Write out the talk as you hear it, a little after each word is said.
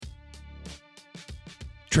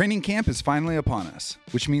Training camp is finally upon us,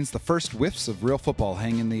 which means the first whiffs of real football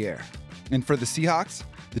hang in the air. And for the Seahawks,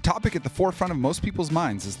 the topic at the forefront of most people's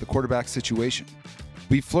minds is the quarterback situation.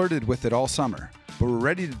 We've flirted with it all summer, but we're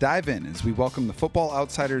ready to dive in as we welcome the Football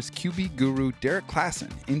Outsiders QB guru Derek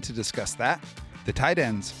Klassen in to discuss that, the tight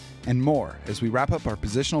ends, and more as we wrap up our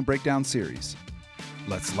positional breakdown series.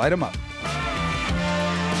 Let's light them up.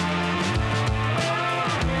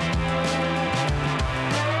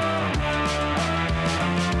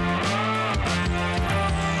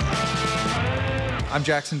 I'm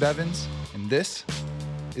Jackson Bevins, and this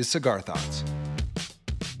is Cigar Thoughts.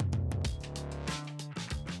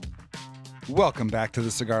 Welcome back to the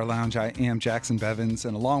Cigar Lounge. I am Jackson Bevins,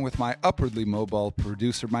 and along with my upwardly mobile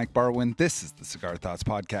producer, Mike Barwin, this is the Cigar Thoughts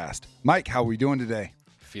podcast. Mike, how are we doing today?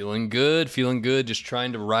 Feeling good. Just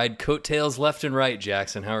trying to ride coattails left and right,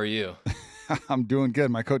 Jackson. How are you? I'm doing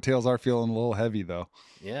good. My coattails are feeling a little heavy, though.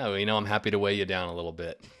 Yeah, well, I'm happy to weigh you down a little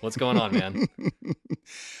bit. What's going on, man?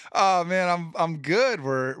 Oh man, I'm good.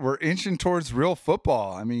 We're inching towards real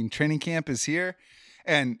football. I mean, training camp is here,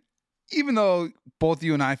 and even though both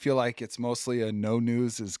you and I feel like it's mostly a no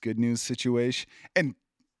news is good news situation, and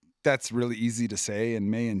that's really easy to say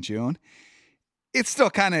in May and June, it's still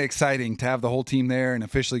kind of exciting to have the whole team there and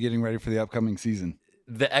officially getting ready for the upcoming season.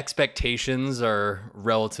 The expectations are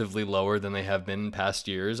relatively lower than they have been in past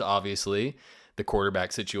years, obviously. The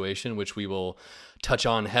quarterback situation, which we will touch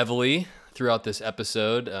on heavily throughout this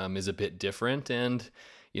episode, is a bit different. And,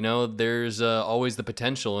 there's always the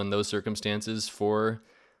potential in those circumstances for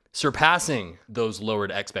surpassing those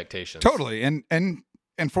lowered expectations. Totally. And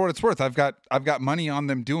for what it's worth, I've got money on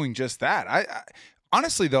them doing just that. I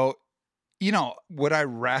honestly, though, would I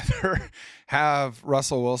rather have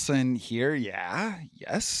Russell Wilson here? Yeah.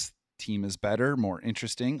 Yes. Team is better, more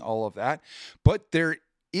interesting, all of that. But there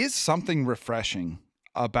is something refreshing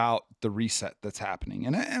about the reset that's happening.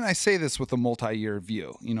 And I say this with a multi-year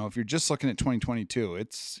view. If you're just looking at 2022,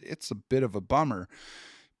 it's a bit of a bummer.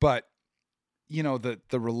 But, the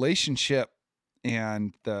relationship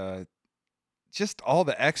and just all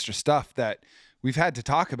the extra stuff that we've had to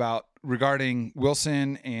talk about regarding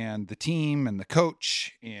Wilson and the team and the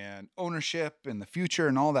coach and ownership and the future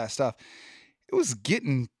and all that stuff, it was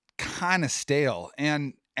getting kind of stale.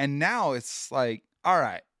 And now it's like, all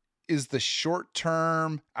right, is the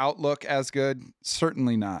short-term outlook as good?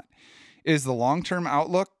 Certainly not. Is the long-term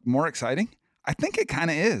outlook more exciting? I think it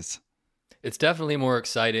kind of is. It's definitely more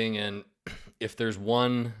exciting. And if there's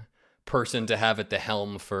one person to have at the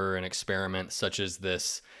helm for an experiment such as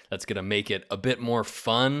this that's going to make it a bit more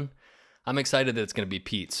fun, I'm excited that it's going to be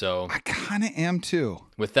Pete. So I kind of am too.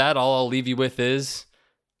 With that, all I'll leave you with is,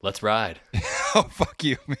 let's ride. Oh, fuck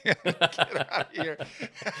you, man. Get out of here.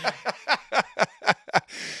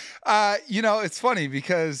 It's funny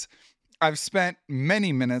because I've spent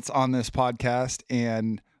many minutes on this podcast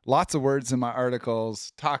and lots of words in my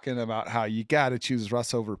articles talking about how you got to choose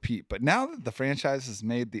Russ over Pete. But now that the franchise has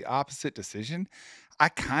made the opposite decision, I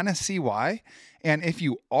kind of see why. And if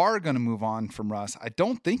you are going to move on from Russ, I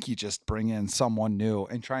don't think you just bring in someone new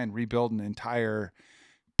and try and rebuild an entire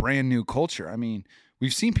brand new culture. I mean,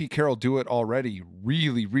 we've seen Pete Carroll do it already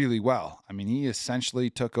really, really well. I mean, he essentially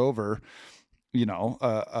took over,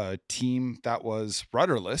 a team that was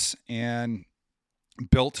rudderless and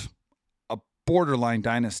built a borderline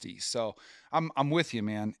dynasty. So I'm with you,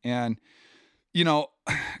 man. And,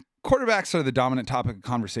 quarterbacks are the dominant topic of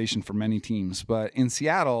conversation for many teams, but in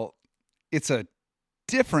Seattle, it's a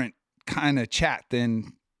different kind of chat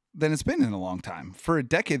than it's been in a long time. For a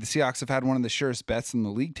decade, the Seahawks have had one of the surest bets in the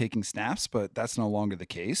league taking snaps, but that's no longer the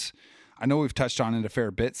case. I know we've touched on it a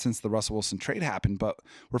fair bit since the Russell Wilson trade happened, but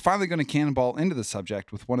we're finally going to cannonball into the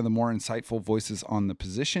subject with one of the more insightful voices on the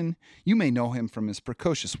position. You may know him from his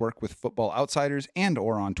precocious work with Football Outsiders and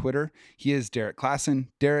or on Twitter. He is Derek Klassen.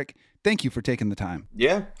 Derek, thank you for taking the time.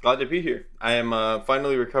 Yeah, glad to be here. I am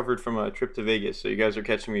finally recovered from a trip to Vegas, so you guys are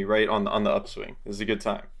catching me right on the upswing. This is a good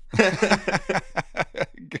time.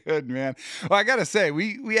 Good, man. Well, I gotta say,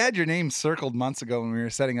 we had your name circled months ago when we were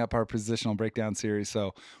setting up our positional breakdown series,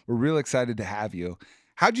 so we're real excited to have you.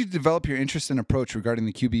 How'd you develop your interest and approach regarding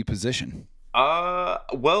the QB position?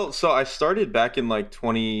 So I started back in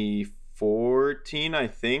 2014, I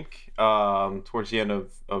think, towards the end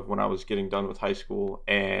of when I was getting done with high school,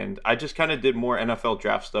 and I just kind of did more NFL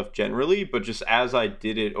draft stuff generally, but just as I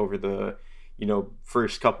did it over the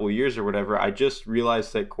first couple of years or whatever, I just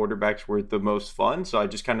realized that quarterbacks were the most fun. So I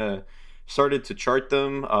just kind of started to chart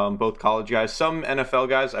them, both college guys, some NFL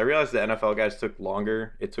guys. I realized the NFL guys took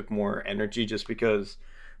longer. It took more energy just because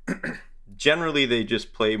generally they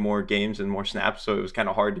just play more games and more snaps. So it was kind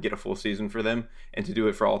of hard to get a full season for them and to do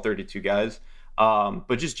it for all 32 guys.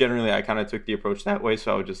 But just generally, I kind of took the approach that way.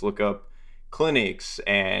 So I would just look up clinics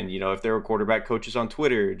and, if there were quarterback coaches on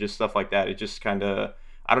Twitter, just stuff like that. It just kind of,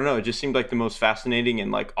 I don't know, it just seemed like the most fascinating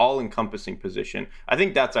and like all encompassing position. I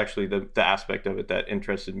think that's actually the aspect of it that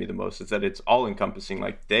interested me the most, is that it's all encompassing.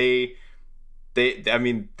 Like I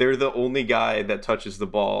mean, they're the only guy that touches the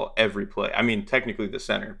ball every play. I mean, technically the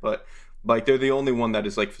center, but like they're the only one that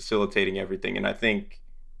is like facilitating everything. And I think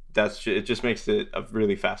it just makes it a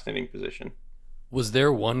really fascinating position. Was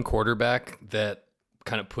there one quarterback that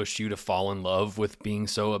kind of pushed you to fall in love with being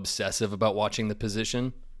so obsessive about watching the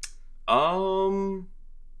position?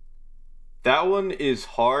 That one is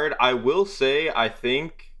hard. I will say, I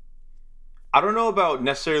don't know about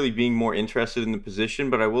necessarily being more interested in the position,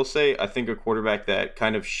 but I will say I think a quarterback that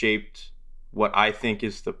kind of shaped what I think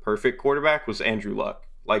is the perfect quarterback was Andrew Luck.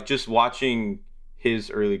 Like, just watching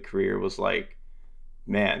his early career was like,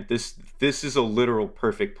 man, this is a literal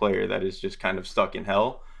perfect player that is just kind of stuck in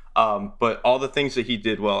hell. But all the things that he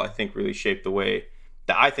did well, I think, really shaped the way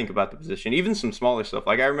that I think about the position. Even some smaller stuff.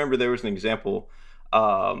 Like, I remember there was an example.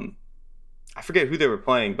 I forget who they were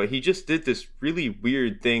playing, but he just did this really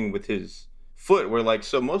weird thing with his foot where, like,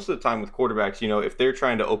 so most of the time with quarterbacks, if they're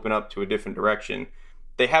trying to open up to a different direction,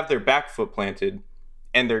 they have their back foot planted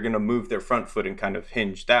and they're going to move their front foot and kind of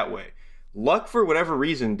hinge that way. Luck, for whatever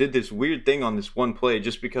reason, did this weird thing on this one play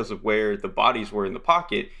just because of where the bodies were in the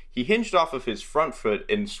pocket. He hinged off of his front foot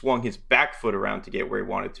and swung his back foot around to get where he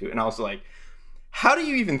wanted to. And I was like, how do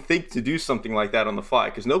you even think to do something like that on the fly?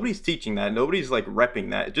 Because nobody's teaching that. Nobody's like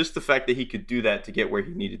repping that. Just the fact that he could do that to get where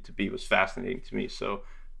he needed to be was fascinating to me. So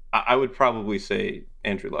I would probably say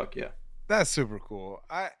Andrew Luck, yeah. That's super cool.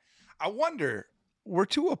 I wonder, we're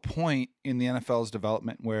to a point in the NFL's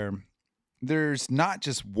development where there's not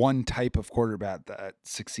just one type of quarterback that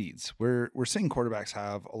succeeds. We're seeing quarterbacks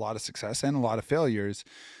have a lot of success and a lot of failures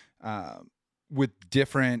with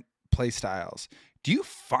different play styles. Do you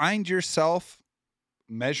find yourself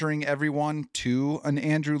measuring everyone to an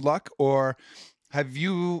Andrew Luck, or have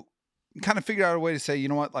you kind of figured out a way to say, you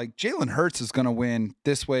know what, like Jalen Hurts is going to win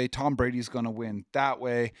this way, Tom Brady's going to win that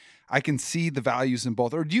way? I can see the values in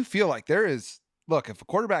both. Or do you feel like look, if a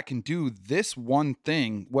quarterback can do this one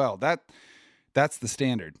thing, well, that's the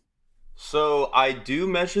standard? So I do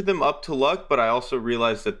measure them up to Luck, but I also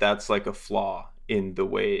realize that that's like a flaw in the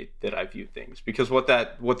way that I view things, because what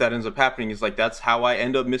that ends up happening is like that's how I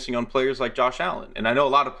end up missing on players like Josh Allen. And I know a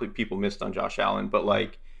lot of people missed on Josh Allen, but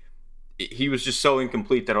like he was just so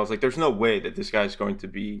incomplete that I was like, there's no way that this guy's going to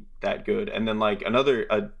be that good. And then like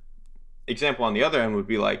another example on the other end would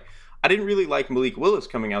be like, I didn't really like Malik Willis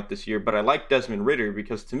coming out this year, but I liked Desmond Ridder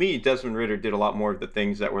because to me, Desmond Ridder did a lot more of the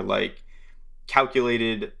things that were like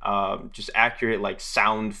calculated, just accurate, like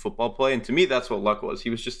sound football play. And to me, that's what Luck was. He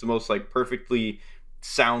was just the most like perfectly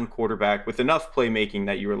sound quarterback with enough playmaking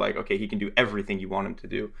that you were like, okay, he can do everything you want him to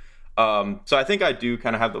do. So I think I do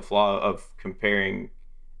kind of have the flaw of comparing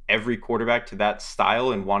every quarterback to that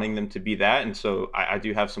style and wanting them to be that. And so I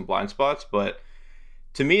do have some blind spots, but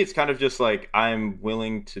to me, it's kind of just like I'm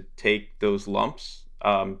willing to take those lumps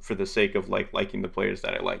for the sake of like liking the players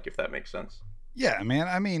that I like, if that makes sense. Yeah, man.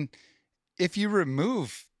 I mean, if you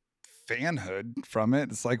remove fanhood from it,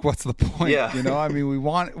 it's like, what's the point? Yeah. I mean, we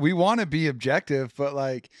want to be objective, but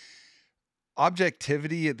like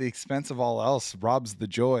objectivity at the expense of all else robs the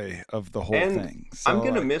joy of the whole thing. So, I'm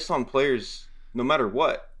going to miss on players no matter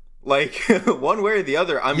what. Like one way or the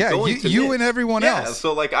other, I'm going to you miss. And everyone else.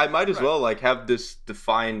 So like I might as well like have this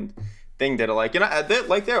defined thing that I like, and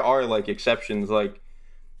there are like exceptions. Like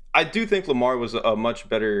I do think Lamar was a much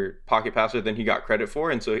better pocket passer than he got credit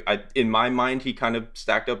for, and so in my mind he kind of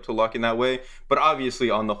stacked up to Luck in that way. But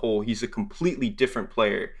obviously on the whole, he's a completely different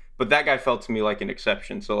player. But that guy felt to me like an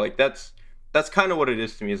exception. So like that's kind of what it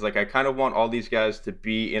is to me. Is like I kind of want all these guys to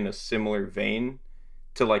be in a similar vein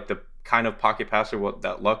to like the kind of pocket passer what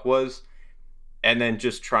that Luck was, and then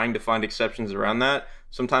just trying to find exceptions around that.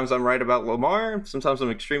 Sometimes I'm right about Lamar, sometimes I'm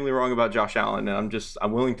extremely wrong about Josh Allen, and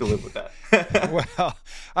I'm willing to live with that. Well,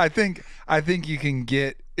 I think you can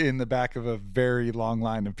get in the back of a very long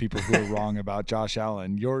line of people who are wrong about Josh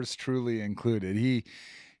Allen, yours truly included.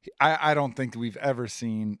 I don't think we've ever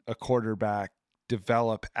seen a quarterback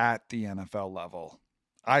develop at the NFL level.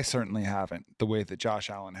 I certainly haven't, the way that Josh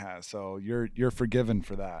Allen has. So you're forgiven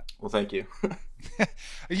for that. Well, thank you.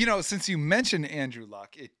 Since you mentioned Andrew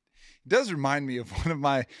Luck, it does remind me of one of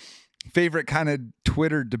my favorite kind of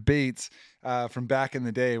Twitter debates from back in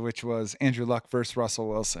the day, which was Andrew Luck versus Russell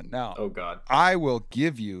Wilson. Now, oh God, I will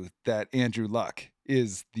give you that Andrew Luck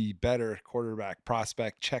is the better quarterback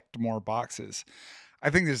prospect, checked more boxes.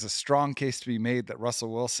 I think there's a strong case to be made that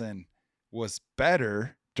Russell Wilson was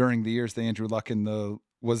better during the years that Andrew Luck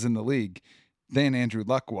was in the league than Andrew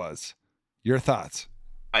Luck was. Your thoughts?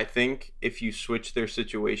 I think if you switch their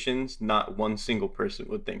situations, not one single person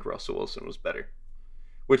would think Russell Wilson was better.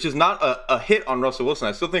 Which is not a hit on Russell Wilson.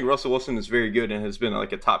 I still think Russell Wilson is very good and has been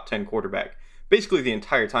like a top 10 quarterback basically the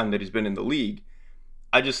entire time that he's been in the league.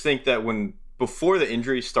 I just think that before the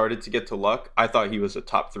injury started to get to Luck, I thought he was a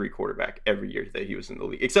top 3 quarterback every year that he was in the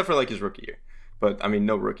league, except for like his rookie year. But I mean,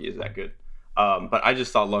 no rookie is that good. But I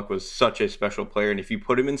just thought Luck was such a special player. And if you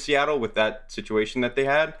put him in Seattle with that situation that they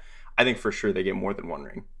had, I think for sure they get more than one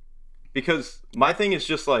ring. Because my thing is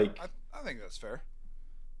just like... I think that's fair.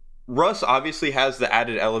 Russ obviously has the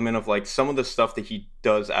added element of like some of the stuff that he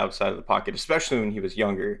does outside of the pocket, especially when he was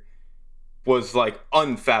younger, was like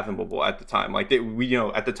unfathomable at the time. Like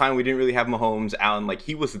at the time we didn't really have Mahomes, Allen, like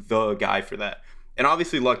he was the guy for that. And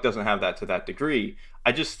obviously Luck doesn't have that to that degree.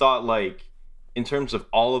 I just thought like in terms of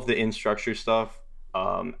all of the in-structure stuff,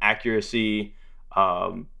 accuracy,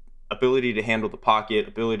 ability to handle the pocket,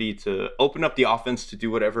 ability to open up the offense to do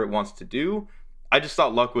whatever it wants to do, I just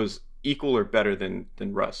thought Luck was equal or better than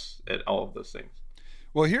Russ at all of those things.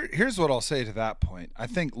 Well, here's what I'll say to that point. I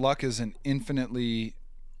think Luck is an infinitely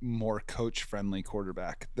more coach-friendly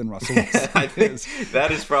quarterback than Russell Wilson. I think that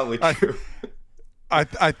is probably true.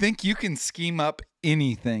 I think you can scheme up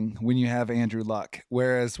anything when you have Andrew Luck,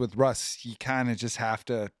 whereas with Russ, you kind of just have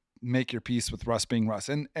to make your peace with Russ being Russ.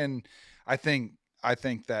 And I think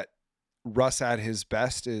that Russ at his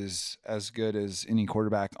best is as good as any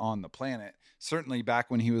quarterback on the planet. Certainly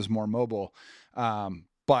back when he was more mobile,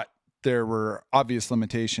 but there were obvious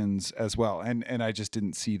limitations as well, and I just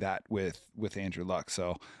didn't see that with Andrew Luck.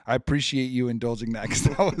 So I appreciate you indulging that,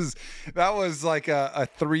 because that was like a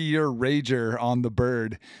 3-year rager on the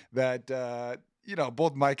bird that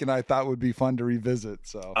both Mike and I thought would be fun to revisit.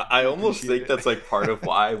 So I almost think that's like part of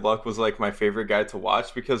why Luck was like my favorite guy to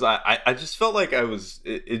watch, because I just felt like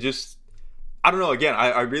I don't know. Again,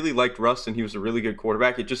 I really liked Russ, and he was a really good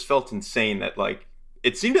quarterback. It just felt insane that, like,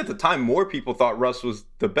 it seemed at the time more people thought Russ was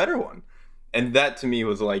the better one. And that, to me,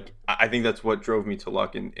 was like, I think that's what drove me to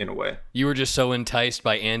Luck in a way. You were just so enticed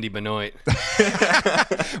by Andy Benoit.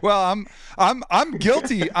 Well, I'm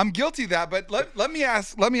guilty. I'm guilty of that. But let me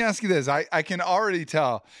ask you this. I can already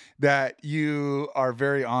tell that you are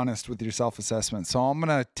very honest with your self-assessment. So I'm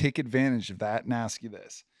going to take advantage of that and ask you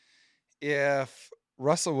this. If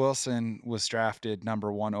Russell Wilson was drafted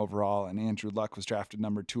number 1 overall and Andrew Luck was drafted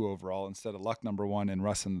number 2 overall instead of Luck number 1 and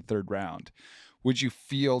Russ in the 3rd round, would you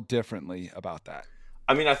feel differently about that?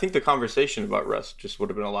 I mean, I think the conversation about Russ just would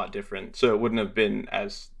have been a lot different, so it wouldn't have been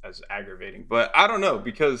as aggravating. But I don't know,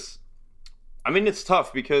 because I mean, it's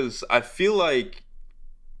tough, because I feel like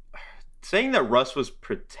saying that Russ was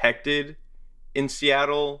protected in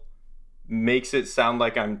Seattle makes it sound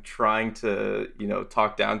like I'm trying to,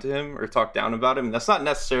 talk down to him or talk down about him. That's not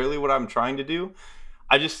necessarily what I'm trying to do.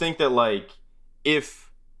 I just think that, like, if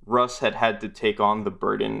Russ had to take on the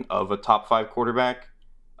burden of a top 5 quarterback,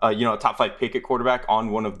 a top 5 pick at quarterback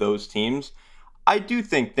on one of those teams, I do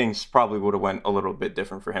think things probably would have went a little bit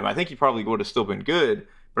different for him. I think he probably would have still been good,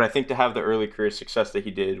 but I think to have the early career success that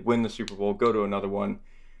he did, win the Super Bowl, go to another one,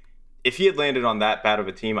 if he had landed on that bad of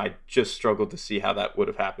a team, I just struggled to see how that would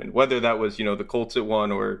have happened. Whether that was, the Colts at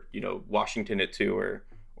 1 or, Washington at 2 or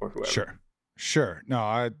whoever. Sure. No,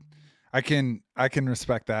 I can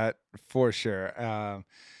respect that for sure.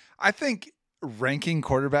 I think ranking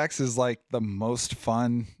quarterbacks is like the most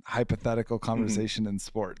fun hypothetical conversation in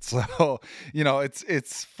sports. So,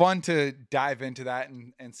 it's fun to dive into that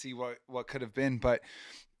and see what could have been. But,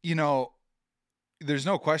 there's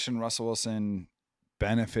no question Russell Wilson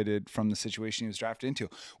benefited from the situation he was drafted into,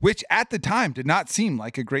 which at the time did not seem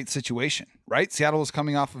like a great situation, right? Seattle was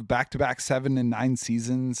coming off of back-to-back 7 and 9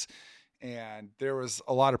 seasons, and there was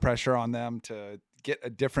a lot of pressure on them to get a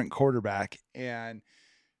different quarterback. And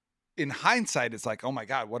in hindsight, it's like, oh my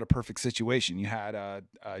God, what a perfect situation. You had a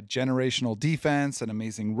generational defense, an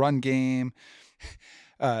amazing run game.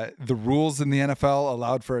 The rules in the NFL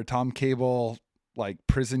allowed for a Tom Cable like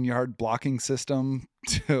prison yard blocking system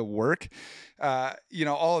to work.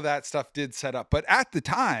 All of that stuff did set up, but at the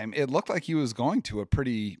time it looked like he was going to a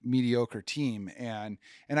pretty mediocre team. And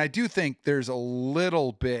I do think there's a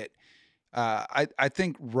little bit, I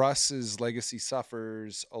think Russ's legacy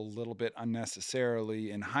suffers a little bit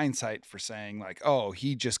unnecessarily in hindsight for saying like, oh,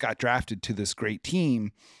 he just got drafted to this great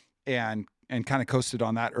team and kind of coasted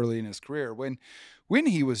on that early in his career. When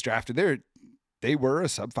he was drafted there, they were a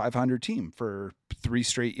sub 500 team for 3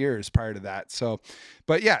 straight years prior to that. So,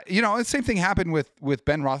 but yeah, the same thing happened with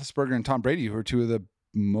Ben Roethlisberger and Tom Brady, who are 2 of the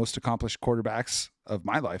most accomplished quarterbacks of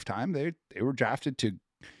my lifetime. They were drafted to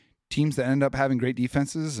teams that end up having great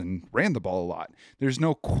defenses and ran the ball a lot. There's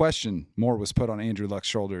no question more was put on Andrew Luck's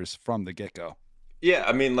shoulders from the get-go. Yeah,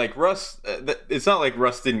 I mean, like Russ, it's not like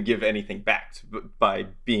Russ didn't give anything back by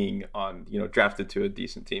being on, drafted to a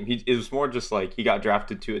decent team. It was more just like he got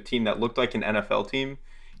drafted to a team that looked like an NFL team.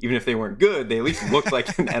 Even if they weren't good, they at least looked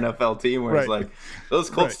like an NFL team. Where it's like those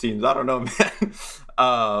Colts teams, I don't know,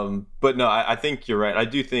 man. But no, I think you're right. I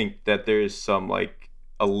do think that there's some like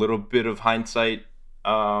a little bit of hindsight.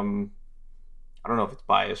 I don't know if it's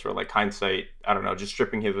bias or like hindsight. I don't know, just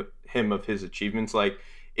stripping him of his achievements. Like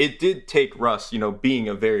it did take Russ, being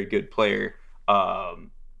a very good player, to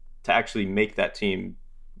actually make that team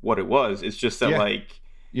what it was. It's just that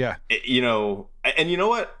and you know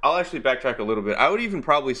what? I'll actually backtrack a little bit. I would even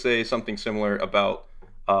probably say something similar about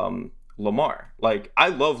Lamar. Like I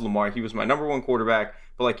love Lamar. He was my number one quarterback.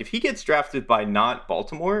 But like if he gets drafted by not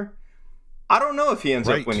Baltimore, I don't know if he ends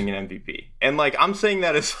up winning an MVP. And like I'm saying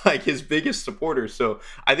that as like his biggest supporter. So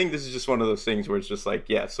I think this is just one of those things where it's just like,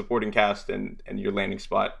 supporting cast and your landing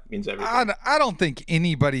spot means everything. I don't think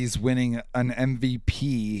anybody's winning an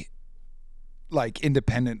MVP like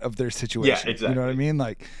independent of their situation. Yeah, exactly. You know what I mean?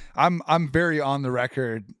 Like I'm very on the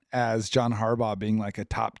record as John Harbaugh being like a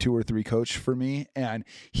top 2 or 3 coach for me. And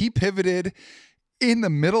he pivoted in the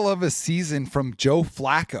middle of a season from Joe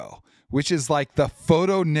Flacco, which is like the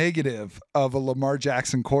photo negative of a Lamar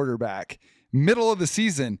Jackson quarterback, middle of the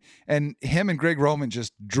season. And him and Greg Roman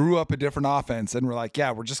just drew up a different offense and were like,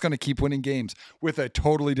 we're just going to keep winning games with a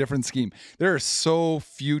totally different scheme. There are so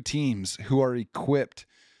few teams who are equipped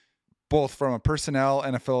both from a personnel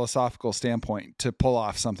and a philosophical standpoint to pull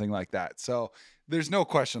off something like that. So there's no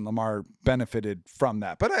question Lamar benefited from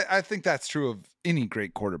that. But I think that's true of any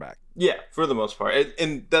great quarterback. Yeah, for the most part.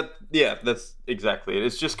 And that's exactly it.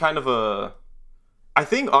 It's just kind of I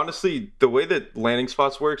think, honestly, the way that landing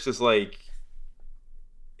spots works is like,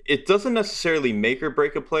 it doesn't necessarily make or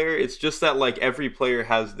break a player. It's just that like every player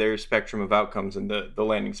has their spectrum of outcomes, and the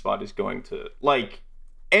landing spot is going to like,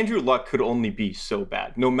 Andrew Luck could only be so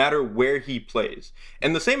bad, no matter where he plays.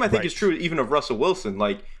 And the same, I think, is true even of Russell Wilson.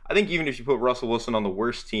 Like, I think even if you put Russell Wilson on the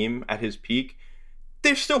worst team at his peak,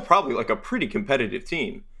 they're still probably like a pretty competitive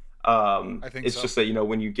team. I think it's just that,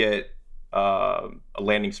 when you get a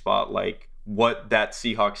landing spot like what that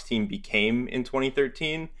Seahawks team became in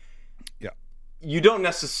 2013, you don't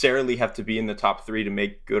necessarily have to be in the top 3 to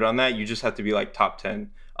make good on that. You just have to be like top 10.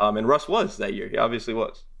 And Russ was that year. He obviously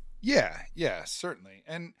was. Yeah, certainly.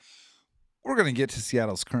 And we're going to get to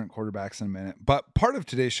Seattle's current quarterbacks in a minute. But part of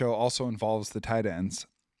today's show also involves the tight ends,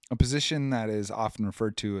 a position that is often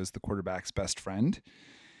referred to as the quarterback's best friend.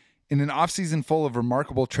 In an offseason full of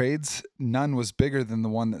remarkable trades, none was bigger than the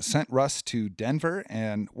one that sent Russ to Denver.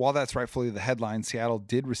 And while that's rightfully the headline, Seattle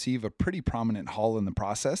did receive a pretty prominent haul in the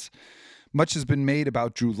process. Much has been made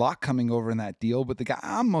about Drew Lock coming over in that deal, but the guy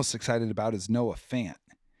I'm most excited about is Noah Fant.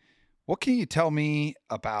 What can you tell me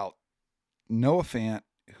about Noah Fant,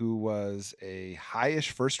 who was a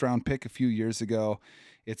high-ish first-round pick a few years ago?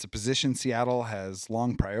 It's a position Seattle has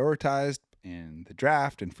long prioritized in the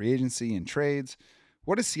draft and free agency and trades.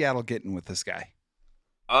 What is Seattle getting with this guy?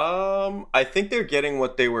 I think they're getting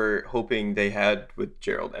what they were hoping they had with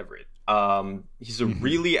Gerald Everett. He's a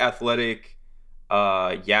really athletic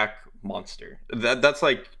yak monster. That's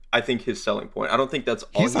like, I think, his selling point. I don't think that's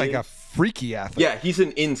all. He's like a freaky athlete. Yeah, he's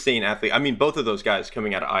an insane athlete. I mean, both of those guys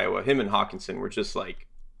coming out of Iowa, him and Hawkinson, were just like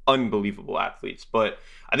unbelievable athletes. But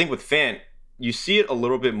I think with Fant, you see it a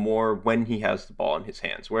little bit more when he has the ball in his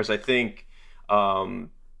hands. Whereas I think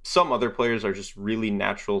some other players are just really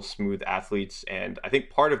natural, smooth athletes. And I think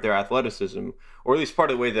part of their athleticism, or at least part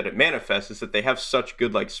of the way that it manifests, is that they have such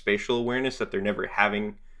good like spatial awareness that they're never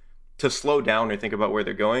having to slow down or think about where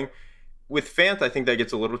they're going. With Fant, I think that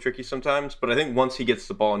gets a little tricky sometimes, but I think once he gets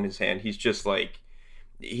the ball in his hand, he's just like,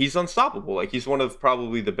 he's unstoppable. Like, he's one of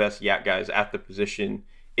probably the best yak guys at the position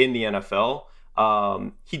in the NFL.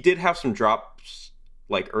 He did have some drops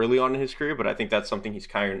like early on in his career, but I think that's something he's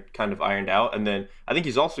kind of ironed out. And then I think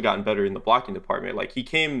he's also gotten better in the blocking department. Like,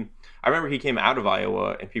 I remember he came out of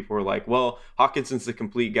Iowa and people were like, well, Hawkinson's the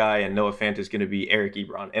complete guy and Noah Fant is going to be Eric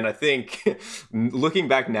Ebron. And I think looking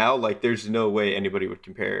back now, like, there's no way anybody would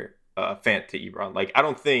compare Fant to Ebron. Like, I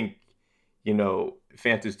don't think,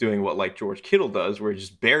 Fant is doing what like George Kittle does, where he's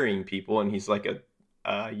just burying people and he's like a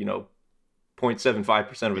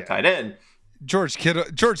 0.75% of a tight end. George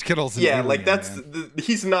Kittle's an alien, like that's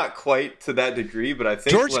he's not quite to that degree, but I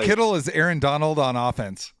think George Kittle is Aaron Donald on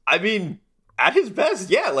offense. I mean, at his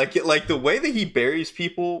best, like the way that he buries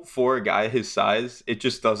people for a guy his size, it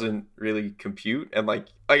just doesn't really compute. And like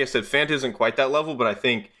I said, Fant isn't quite that level, but I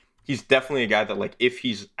think he's definitely a guy that, like, if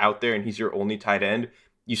he's out there and he's your only tight end,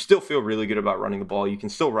 you still feel really good about running the ball. You can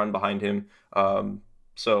still run behind him.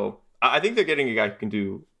 So I think they're getting a guy who can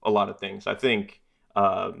do a lot of things. I think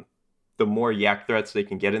the more yak threats they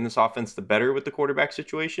can get in this offense, the better with the quarterback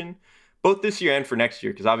situation, both this year and for next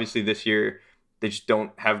year, because obviously this year they just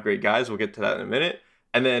don't have great guys. We'll get to that in a minute.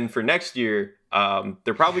 And then for next year,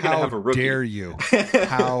 they're probably going to have a rookie. How dare you?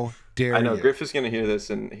 How dare you? I know Griff is going to hear this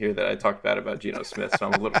and hear that I talked bad about Geno Smith, so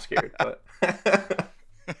I'm a little scared. But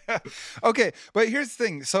okay, but here's the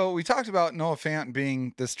thing. So we talked about Noah Fant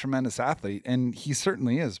being this tremendous athlete, and he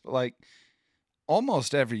certainly is. But like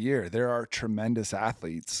almost every year, there are tremendous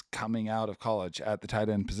athletes coming out of college at the tight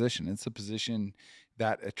end position. It's a position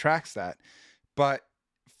that attracts that. But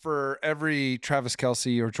for every Travis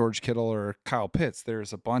Kelce or George Kittle or Kyle Pitts,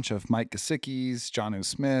 there's a bunch of Mike Gesicki's, Jonnu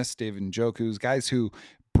Smiths, David Njoku's, guys who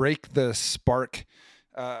break the spark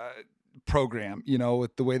program, you know,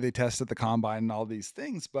 with the way they test at the combine and all these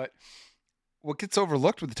things. But what gets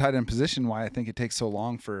overlooked with the tight end position, why I think it takes so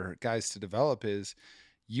long for guys to develop, is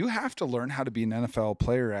you have to learn how to be an NFL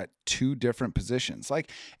player at two different positions.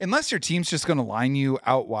 Like, unless your team's just going to line you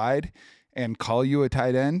out wide and call you a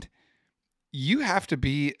tight end, you have to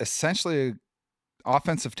be essentially an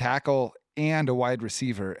offensive tackle and a wide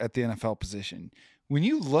receiver at the NFL position. When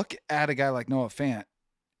you look at a guy like Noah Fant,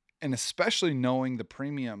 and especially knowing the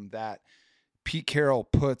premium that Pete Carroll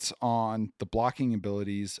puts on the blocking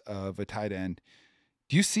abilities of a tight end,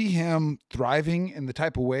 do you see him thriving in the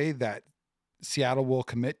type of way that Seattle will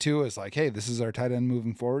commit to as like, hey, this is our tight end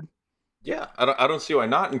moving forward? Yeah, I don't see why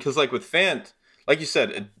not. And because like with Fant, like you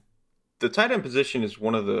said, the tight end position is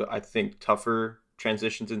one of the, I think, tougher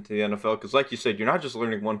transitions into the NFL. Because like you said, you're not just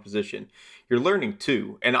learning one position, you're learning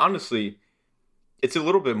two. And honestly, it's a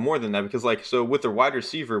little bit more than that, because like, so with their wide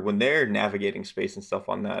receiver, when they're navigating space and stuff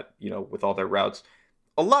on that, you know, with all their routes,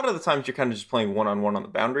 a lot of the times you're kind of just playing one-on-one on the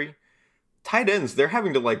boundary. Tight ends, they're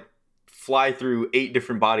having to like fly through 8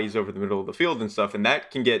 different bodies over the middle of the field and stuff. And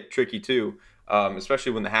that can get tricky too,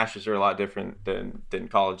 especially when the hashes are a lot different than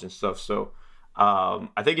college and stuff. So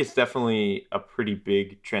I think it's definitely a pretty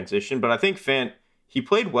big transition, but I think Fant, he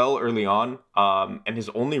played well early on, and has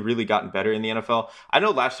only really gotten better in the NFL. I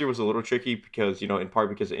know last year was a little tricky because, you know, in part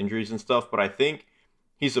because of injuries and stuff, but I think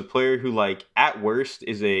he's a player who, like, at worst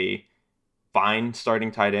is a fine starting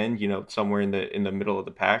tight end, you know, somewhere in the middle of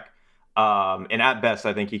the pack. And at best,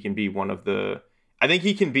 I think he can be I think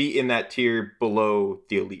he can be in that tier below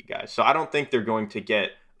the elite guys. So I don't think they're going to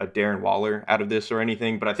get a Darren Waller out of this or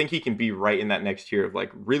anything, but I think he can be right in that next tier of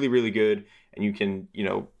like really, really good. And you can, you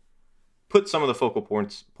know, put some of the focal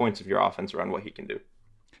points of your offense around what he can do.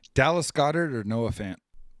 Dallas Goedert or Noah Fant?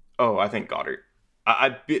 Oh, I think Goedert.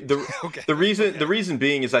 The reason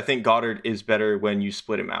being is I think Goedert is better when you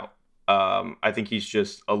split him out. I think he's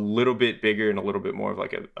just a little bit bigger and a little bit more of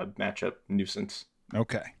like a matchup nuisance.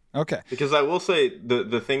 Okay. Because I will say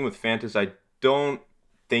the thing with Fant is I don't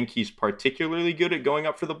think he's particularly good at going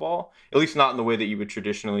up for the ball, at least not in the way that you would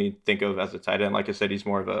traditionally think of as a tight end. Like I said, he's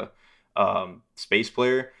more of a space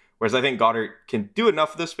player. Whereas I think Goedert can do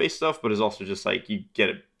enough of the space stuff, but is also just like, you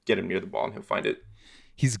get him near the ball and he'll find it.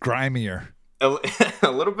 He's grimier. A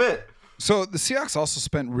little bit. So the Seahawks also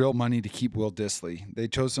spent real money to keep Will Dissly. They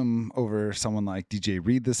chose him over someone like DJ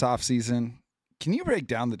Reed this offseason. Can you break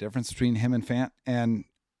down the difference between him and Fant, and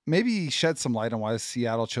maybe shed some light on why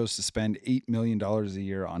Seattle chose to spend $8 million a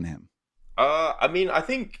year on him? I mean, I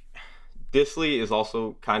think Dissly is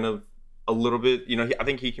also kind of a little bit, you know, I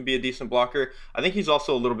think he can be a decent blocker. I think he's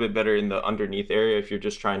also a little bit better in the underneath area if you're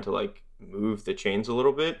just trying to like move the chains a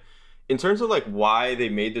little bit. In terms of like why they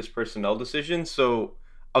made this personnel decision, so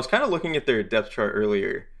I was kind of looking at their depth chart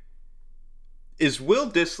earlier. Is Will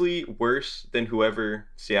Dissly worse than whoever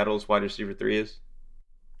Seattle's wide receiver 3 is?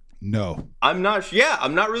 No. I'm not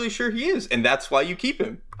really sure he is, and that's why you keep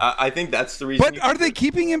him. I think that's the reason. But are they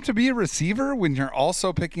keeping him to be a receiver when you're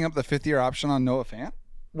also picking up the 5th-year option on Noah Fant?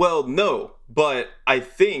 Well, no, but I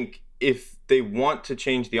think if they want to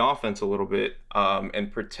change the offense a little bit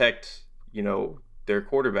and protect, you know, their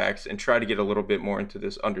quarterbacks and try to get a little bit more into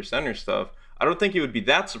this under center stuff, I don't think it would be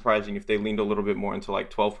that surprising if they leaned a little bit more into like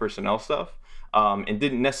 12 personnel stuff and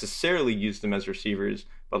didn't necessarily use them as receivers,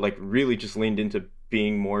 but like really just leaned into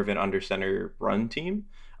being more of an under center run team.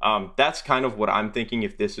 That's kind of what I'm thinking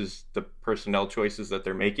if this is the personnel choices that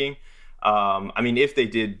they're making. I mean, if they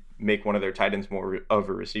did make one of their tight ends more of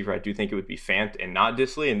a receiver, I do think it would be Fant and not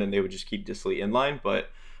Dissly, and then they would just keep Dissly in line.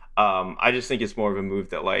 But I just think it's more of a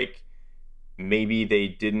move that like maybe they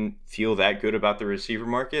didn't feel that good about the receiver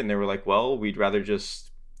market, and they were like, well, we'd rather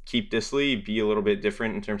just keep Dissly, be a little bit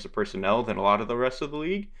different in terms of personnel than a lot of the rest of the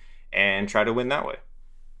league, and try to win that way.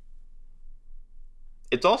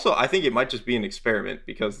 It's also, I think it might just be an experiment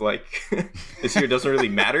because like this year doesn't really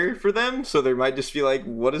matter for them. So they might just be like,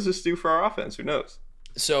 what does this do for our offense? Who knows?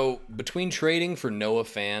 So between trading for Noah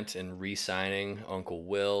Fant and re-signing Uncle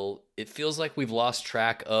Will, it feels like we've lost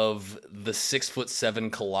track of the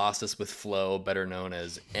 6'7" colossus with flow, better known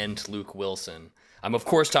as Ent Luke Wilson. I'm of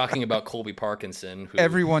course talking about Colby Parkinson. Who,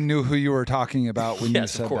 Everyone knew who you were talking about when you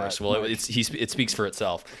yes, said of course. that. Well, it speaks for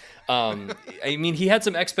itself. I mean, he had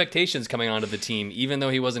some expectations coming onto the team, even though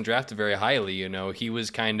he wasn't drafted very highly. You know, he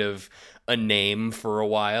was kind of a name for a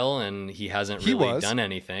while, and he hasn't really done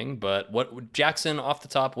anything. But what, Jackson, off the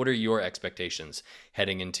top, what are your expectations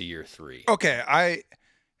heading into year 3? Okay,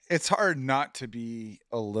 it's hard not to be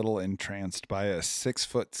a little entranced by a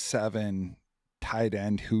 6'7" tight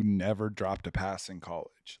end who never dropped a pass in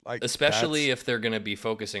college. Like, especially if they're going to be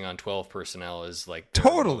focusing on 12 personnel as like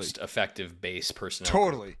their most effective base personnel.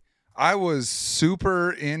 Totally. I was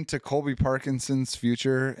super into Colby Parkinson's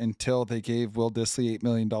future until they gave Will Dissly $8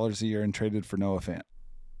 million a year and traded for Noah Fant.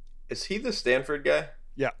 Is he the Stanford guy?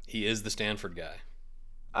 Yeah. He is the Stanford guy.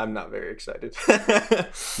 I'm not very excited.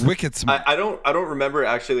 Wicked smart. I don't remember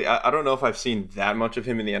actually. I don't know if I've seen that much of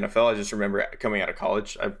him in the NFL. I just remember coming out of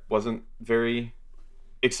college, I wasn't very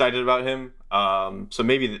excited about him. So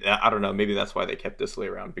maybe, I don't know, maybe that's why they kept Dissly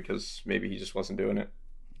around, because maybe he just wasn't doing it.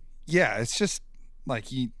 Yeah, it's just like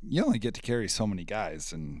you only get to carry so many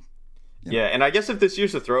guys, and yeah, and I guess if this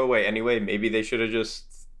year's a throwaway anyway, maybe they should have just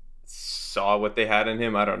saw what they had in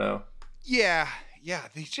him. I don't know. Yeah,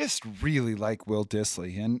 they just really like Will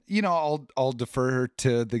Dissly, and I'll defer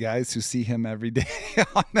to the guys who see him every day.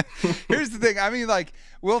 Here's the thing: I mean, like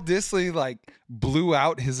Will Dissly blew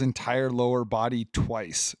out his entire lower body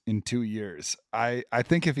twice in 2 years. I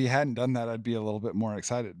think if he hadn't done that, I'd be a little bit more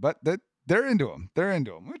excited. But they're into him. They're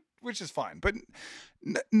into him, which is fine. But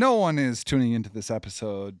no one is tuning into this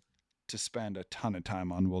episode to spend a ton of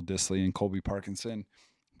time on Will Dissly and Colby Parkinson.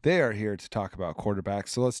 They are here to talk about quarterbacks,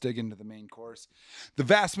 so let's dig into the main course. The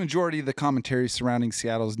vast majority of the commentary surrounding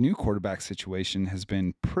Seattle's new quarterback situation has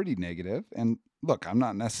been pretty negative, and look, I'm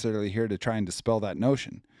not necessarily here to try and dispel that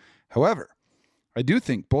notion. However, I do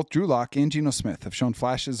think both Drew Lock and Geno Smith have shown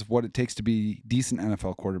flashes of what it takes to be decent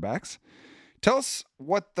NFL quarterbacks. Tell us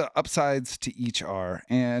what the upsides to each are,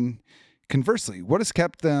 and conversely, what has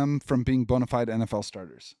kept them from being bona fide NFL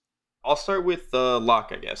starters? I'll start with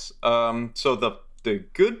Lock, I guess. So the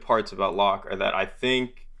good parts about Lock are that I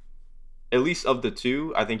think, at least of the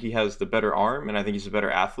two, I think he has the better arm, and I think he's a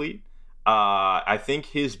better athlete. I think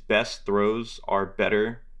his best throws are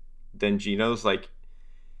better than Geno's. Like,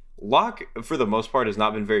 Lock, for the most part, has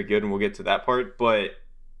not been very good, and we'll get to that part, but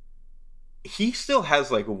he still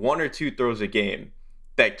has like 1 or 2 throws a game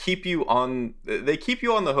that keep you on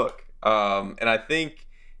the hook. And I think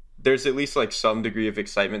there's at least like some degree of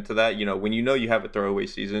excitement to that. When you have a throwaway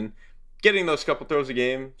season, getting those couple throws a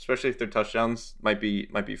game, especially if they're touchdowns, might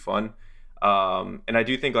be fun. And I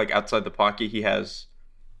do think like outside the pocket, he has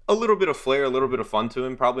a little bit of flair, a little bit of fun to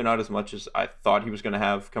him. Probably not as much as I thought he was going to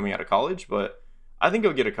have coming out of college, but I think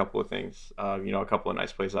he'll get a couple of things. A couple of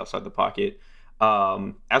nice plays outside the pocket.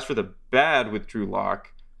 As for the bad with Drew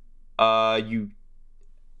Lock,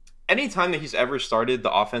 anytime that he's ever started,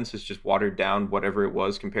 the offense has just watered down whatever it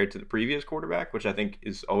was compared to the previous quarterback, which I think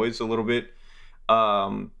is always a little bit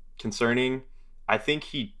concerning. I think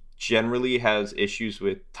he generally has issues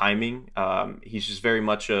with timing. He's just very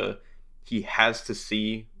much he has to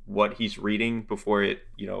see what he's reading before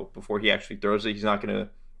he actually throws it. He's not going to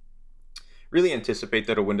really anticipate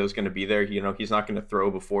that a window is going to be there. He's not going to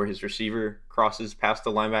throw before his receiver crosses past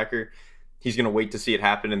the linebacker. He's going to wait to see it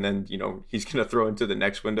happen, and then, he's going to throw into the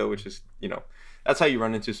next window, which is, that's how you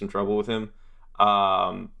run into some trouble with him.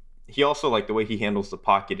 He also, like, the way he handles the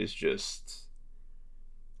pocket is just,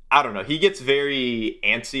 I don't know. He gets very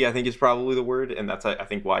antsy, I think is probably the word, and that's, I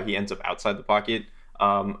think, why he ends up outside the pocket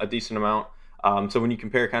a decent amount. So when you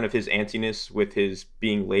compare kind of his antsiness with his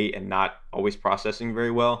being late and not always processing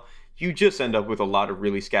very well, you just end up with a lot of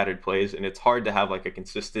really scattered plays, and it's hard to have like a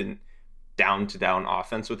consistent down-to-down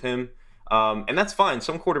offense with him. And that's fine.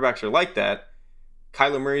 Some quarterbacks are like that.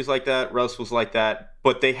 Kyler Murray's like that. Russ was like that.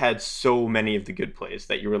 But they had so many of the good plays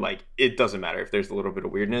that you were like, it doesn't matter if there's a little bit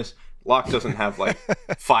of weirdness. Lock doesn't have like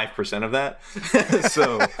 5% of that.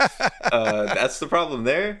 So that's the problem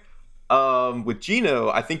there. With Geno,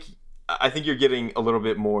 I think you're getting a little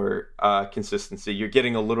bit more consistency. You're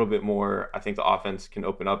getting a little bit more. I think the offense can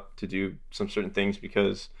open up to do some certain things,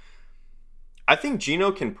 because I think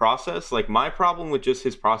Geno can process. Like, my problem with just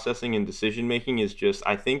his processing and decision making is just,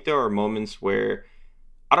 I think there are moments where,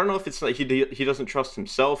 I don't know if it's like he doesn't trust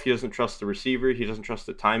himself, he doesn't trust the receiver, he doesn't trust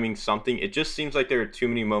the timing, something. It just seems like there are too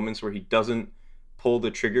many moments where he doesn't pull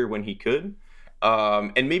the trigger when he could.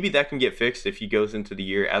 And maybe that can get fixed if he goes into the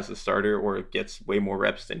year as a starter or gets way more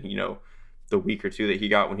reps than, the week or two that he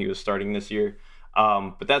got when he was starting this year.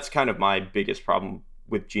 But that's kind of my biggest problem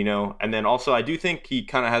with Geno. And then also I do think he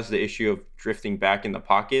kind of has the issue of drifting back in the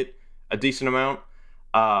pocket a decent amount.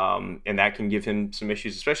 And that can give him some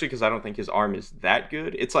issues, especially because I don't think his arm is that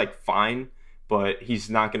good. It's like fine, but he's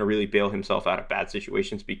not going to really bail himself out of bad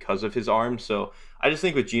situations because of his arm. So I just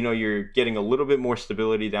think with Geno, you're getting a little bit more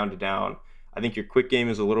stability down to down. I think your quick game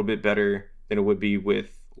is a little bit better than it would be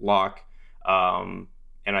with Locke. And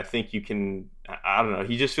I think you can, I don't know,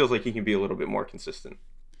 he just feels like he can be a little bit more consistent.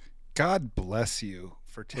 God bless you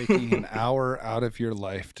for taking an hour out of your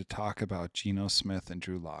life to talk about Geno Smith and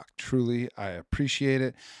Drew Lock. Truly, I appreciate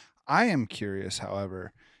it. I am curious,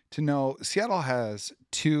 however, to know Seattle has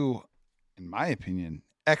two, in my opinion,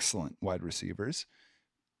 excellent wide receivers,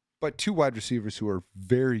 but two wide receivers who are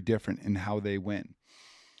very different in how they win.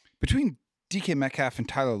 Between DK Metcalf and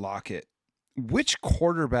Tyler Lockett, which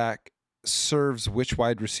quarterback serves which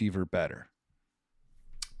wide receiver better?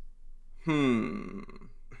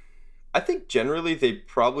 I think generally they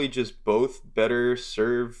probably just both better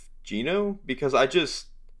serve Geno because I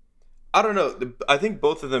don't know. I think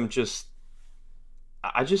both of them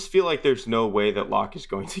I just feel like there's no way that Locke is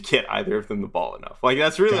going to get either of them the ball enough. Like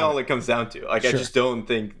that's really all it comes down to. Like sure. I just don't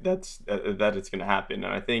think that it's going to happen.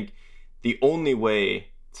 And I think the only way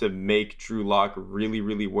to make Drew Lock really,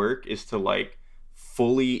 really work is to like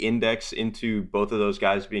fully index into both of those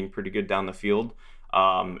guys being pretty good down the field,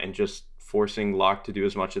 and just forcing Locke to do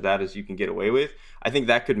as much of that as you can get away with. I think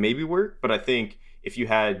that could maybe work, but I think if you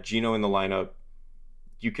had Geno in the lineup,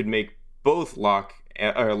 you could make both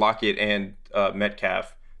Lockett and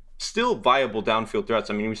Metcalf still viable downfield threats.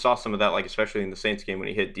 I mean, we saw some of that, like especially in the Saints game when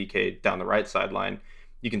he hit DK down the right sideline.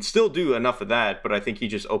 You can still do enough of that, but I think he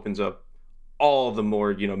just opens up all the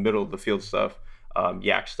more, middle of the field stuff,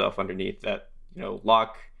 yak stuff underneath that,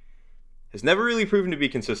 Locke has never really proven to be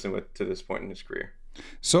consistent with to this point in his career.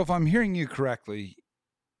 So if I'm hearing you correctly,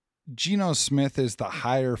 Geno Smith is the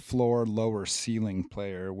higher floor, lower ceiling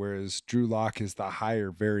player, whereas Drew Lock is the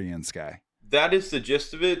higher variance guy. That is the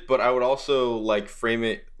gist of it, but I would also like frame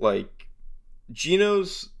it like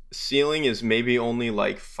Geno's ceiling is maybe only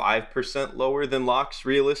like 5% lower than Locke's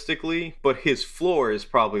realistically, but his floor is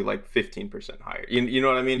probably like 15% higher. You know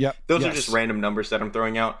what I mean? Yep. Those are just random numbers that I'm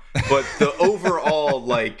throwing out, but the overall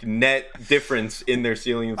like net difference in their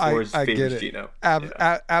ceiling and floors favors Geno.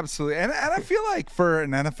 Absolutely. And I feel like for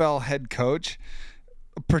an NFL head coach,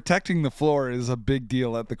 protecting the floor is a big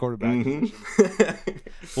deal at the quarterback position.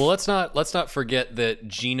 Well, let's not forget that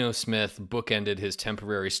Geno Smith bookended his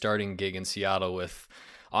temporary starting gig in Seattle with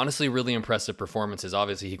honestly really impressive performances.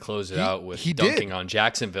 Obviously, he closed it out with dunking on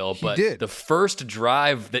Jacksonville, but the first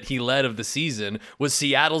drive that he led of the season was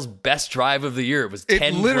Seattle's best drive of the year. It was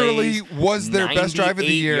 10 literally plays, was their best drive of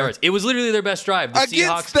the year. Yards. It was literally their best drive. The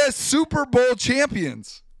against the Super Bowl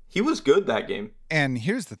champions. He was good that game. And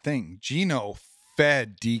here's the thing. Geno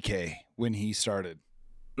fed DK when he started.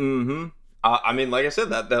 I mean, like I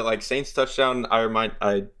said, that like Saints touchdown,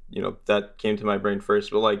 that came to my brain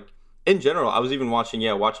first, but like in general, I was even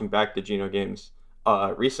watching back the Geno games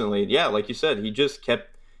recently. Yeah, like you said, he just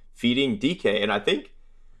kept feeding DK, and I think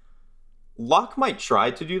Locke might try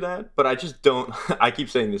to do that, but I just don't. I keep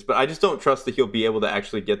saying this, but I just don't trust that he'll be able to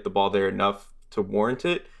actually get the ball there enough to warrant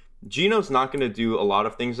it. Geno's not going to do a lot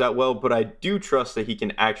of things that well, but I do trust that he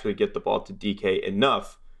can actually get the ball to DK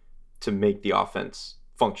enough to make the offense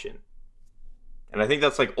function. And I think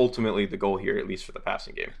that's like ultimately the goal here, at least for the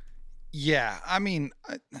passing game. Yeah, I mean,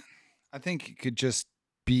 I think it could just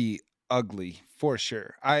be ugly for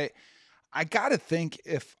sure. I got to think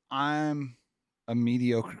if I'm a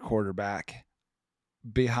mediocre quarterback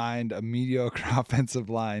behind a mediocre offensive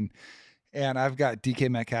line and I've got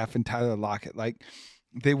DK Metcalf and Tyler Lockett, like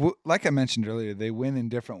I mentioned earlier, they win in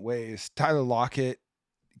different ways. Tyler Lockett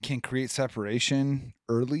can create separation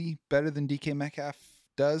early better than DK Metcalf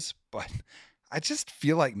does, but I just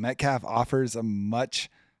feel like Metcalf offers a much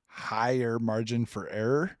higher margin for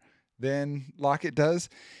error than Lockett does.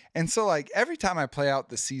 And so like every time I play out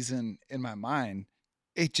the season in my mind,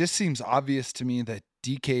 it just seems obvious to me that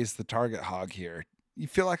DK is the target hog here. You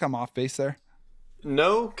feel like I'm off base there?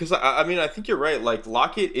 No, because I mean, I think you're right. Like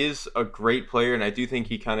Lockett is a great player, and I do think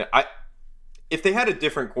he kind of, if they had a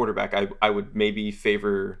different quarterback, I would maybe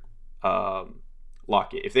favor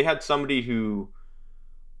Lockett. If they had somebody who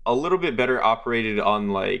a little bit better operated on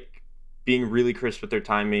like being really crisp with their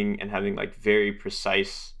timing and having like very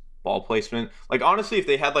precise ball placement. Like honestly, if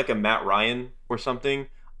they had like a Matt Ryan or something,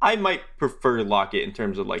 I might prefer Lockett in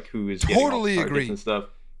terms of like who is getting all the targets and stuff.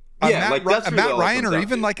 Yeah, like that's a really Matt all it Ryan, comes or down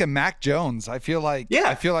even to. like a Mac Jones. I feel like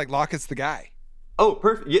Lockett's the guy. Oh,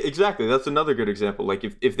 perfect. Yeah, exactly. That's another good example. Like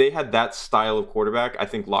if they had that style of quarterback, I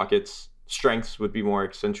think Lockett's strengths would be more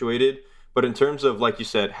accentuated. But in terms of, like you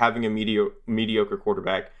said, having a mediocre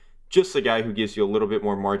quarterback, just a guy who gives you a little bit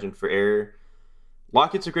more margin for error.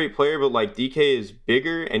 Lockett's a great player, but like DK is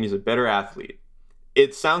bigger and he's a better athlete.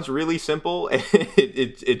 It sounds really simple, and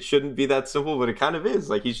it shouldn't be that simple, but it kind of is.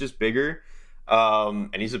 Like he's just bigger,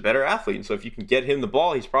 and he's a better athlete. And so if you can get him the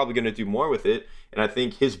ball, he's probably going to do more with it. And I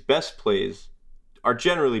think his best plays are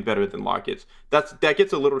generally better than Lockett's. That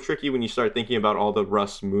gets a little tricky when you start thinking about all the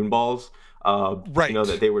Russ moonballs, Right.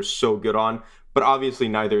 that they were so good on. But obviously,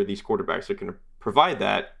 neither of these quarterbacks are going to provide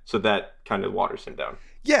that, so that kind of waters him down.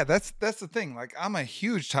 Yeah, that's the thing. Like, I'm a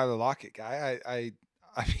huge Tyler Lockett guy.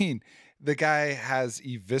 I mean, the guy has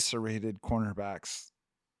eviscerated cornerbacks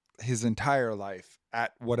his entire life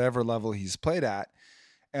at whatever level he's played at,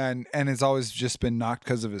 and has always just been knocked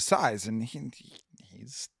because of his size. And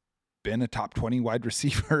he's been a top 20 wide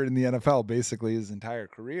receiver in the NFL basically his entire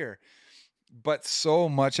career. But so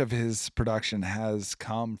much of his production has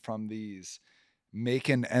come from these make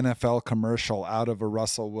an NFL commercial out of a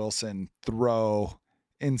Russell Wilson throw,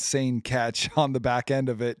 insane catch on the back end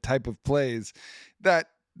of it type of plays that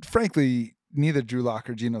frankly neither Drew Lock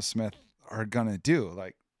or Geno Smith are gonna do.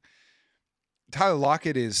 Like, Tyler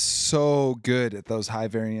Lockett is so good at those high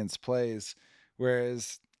variance plays,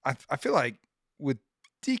 whereas I feel like with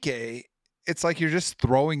DK, it's like you're just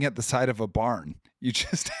throwing at the side of a barn. You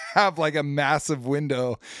just have like a massive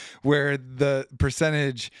window where the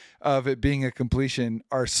percentage of it being a completion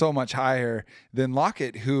are so much higher than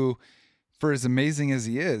Lockett, who, for as amazing as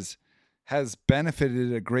he is, has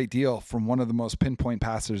benefited a great deal from one of the most pinpoint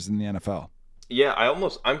passers in the NFL. Yeah,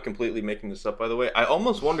 I'm completely making this up, by the way. I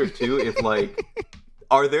almost wonder too if like,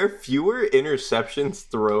 are there fewer interceptions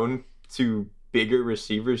thrown to bigger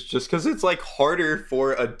receivers just because it's like harder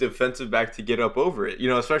for a defensive back to get up over it,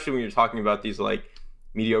 especially when you're talking about these like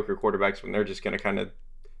mediocre quarterbacks when they're just going to kind of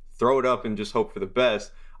throw it up and just hope for the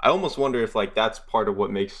best. I almost wonder if like that's part of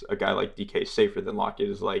what makes a guy like DK safer than Lockett,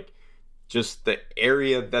 is like just the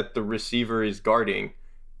area that the receiver is guarding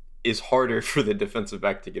is harder for the defensive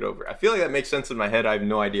back to get over. I feel like that makes sense in my head. I have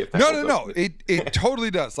no idea if that No. It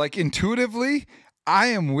totally does. Like, intuitively, I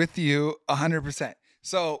am with you 100%.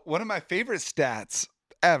 So one of my favorite stats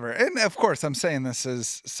ever, and of course I'm saying this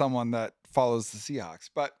as someone that follows the Seahawks,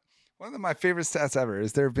 but one of my favorite stats ever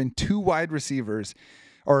is there have been two wide receivers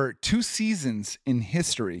or two seasons in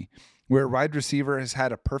history where a wide receiver has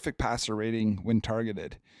had a perfect passer rating when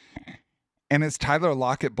targeted. And it's Tyler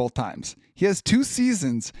Lockett both times. He has two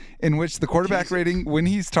seasons in which the quarterback rating when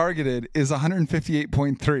he's targeted is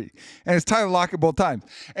 158.3. And it's Tyler Lockett both times.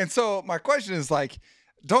 And so my question is, like,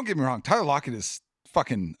 don't get me wrong, Tyler Lockett is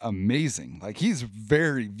fucking amazing. Like, he's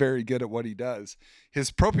very, very good at what he does.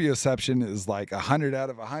 His proprioception is like 100 out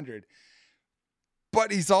of 100.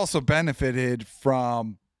 But he's also benefited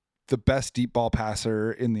from the best deep ball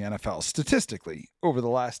passer in the NFL statistically over the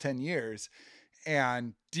last 10 years.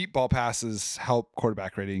 And deep ball passes help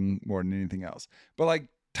quarterback rating more than anything else. But like,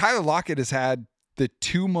 Tyler Lockett has had the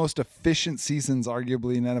two most efficient seasons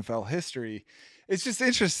arguably in NFL history. It's just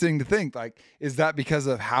interesting to think, like, is that because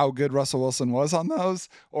of how good Russell Wilson was on those?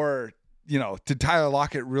 Or, did Tyler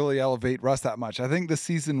Lockett really elevate Russ that much? I think this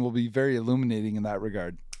season will be very illuminating in that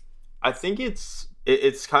regard. I think it's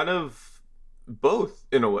kind of both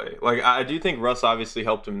in a way. Like, I do think Russ obviously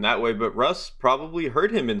helped him that way, but Russ probably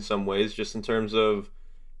hurt him in some ways, just in terms of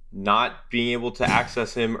not being able to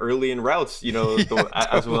access him early in routes, totally.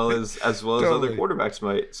 as well as totally. Other quarterbacks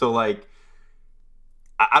might. So like,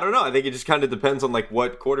 I don't know. I think it just kind of depends on like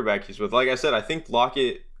what quarterback he's with. Like I said, I think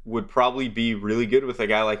Lockett would probably be really good with a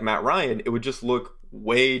guy like Matt Ryan. It would just look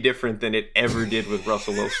way different than it ever did with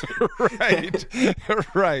Russell Wilson.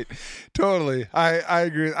 Right. Totally. I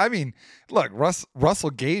agree. I mean, look,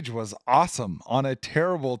 Russell Gage was awesome on a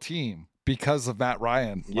terrible team because of Matt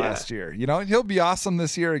Ryan last year. He'll be awesome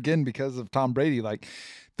this year again because of Tom Brady. Like,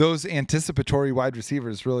 those anticipatory wide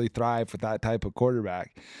receivers really thrive with that type of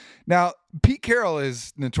quarterback. Now, Pete Carroll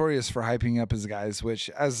is notorious for hyping up his guys, which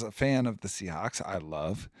as a fan of the Seahawks, I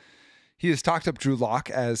love. He has talked up Drew Lock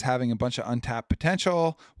as having a bunch of untapped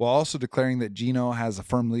potential, while also declaring that Geno has a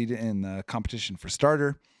firm lead in the competition for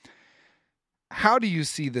starter. How do you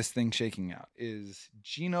see this thing shaking out? Is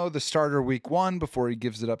Geno the starter week one before he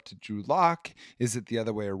gives it up to Drew Lock? Is it the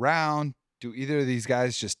other way around? Do either of these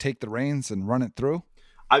guys just take the reins and run it through?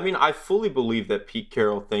 I mean, I fully believe that Pete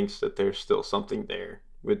Carroll thinks that there's still something there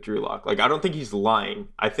with Drew Lock. Like, I don't think he's lying.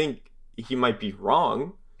 I think he might be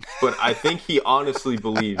wrong, but I think he honestly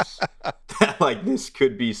believes that like this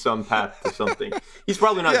could be some path to something. He's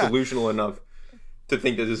probably not delusional enough to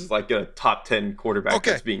think that this is like a top 10 quarterback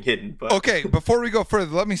that's being hidden. But okay, before we go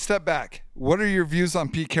further, let me step back. What are your views on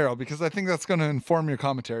Pete Carroll? Because I think that's going to inform your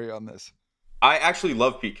commentary on this. I actually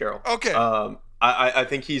love Pete Carroll. Okay. I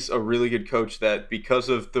think he's a really good coach that because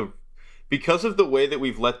of the way that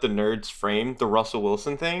we've let the nerds frame the Russell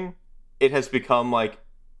Wilson thing, it has become like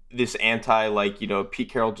this anti, like, you know,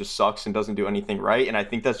 Pete Carroll just sucks and doesn't do anything right. And I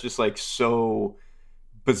think that's just like so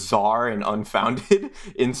bizarre and unfounded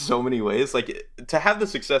in so many ways. Like, to have the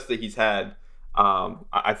success that he's had,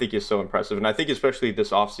 I think is so impressive. And I think especially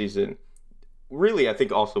this offseason, really, I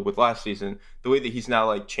think also with last season, the way that he's now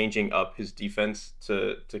like changing up his defense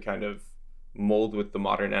to kind of mold with the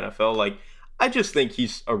modern NFL, like, I just think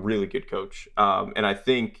he's a really good coach. And I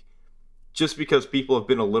think just because people have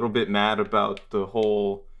been a little bit mad about the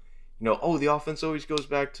whole, you know, oh, the offense always goes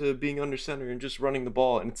back to being under center and just running the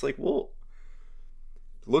ball. And it's like, well,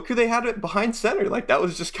 look who they had it behind center. Like, that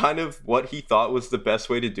was just kind of what he thought was the best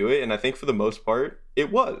way to do it. And I think for the most part,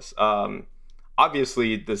 it was.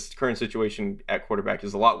 Obviously, this current situation at quarterback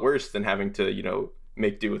is a lot worse than having to, you know,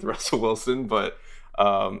 make do with Russell Wilson. But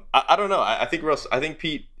I don't know. I think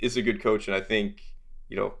Pete is a good coach. And I think,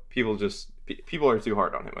 you know, people are too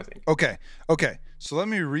hard on him, I think. Okay. So let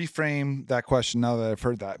me reframe that question now that I've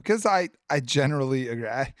heard that, because I generally agree.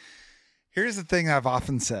 Here's the thing I've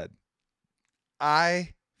often said.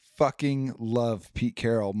 I fucking love Pete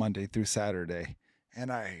Carroll Monday through Saturday,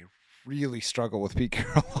 and I really struggle with Pete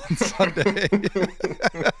Carroll on Sunday.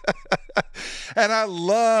 And I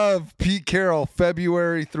love Pete Carroll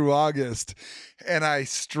February through August, and I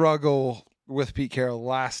struggle with Pete Carroll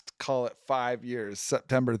last, call it 5 years,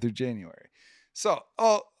 September through January. So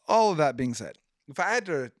all of that being said, if I had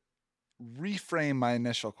to reframe my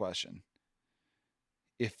initial question,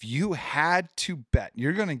 if you had to bet,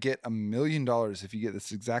 you're going to get $1 million if you get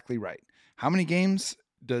this exactly right. How many games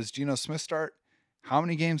does Geno Smith start? How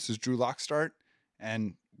many games does Drew Lock start?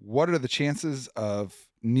 And what are the chances of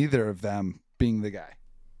neither of them being the guy?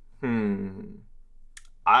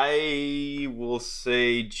 I will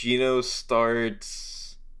say Geno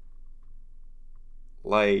starts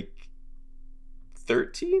like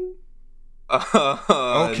 13.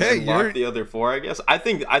 Okay, and lock the other 4, I guess. I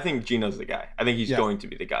think Geno's the guy. I think he's going to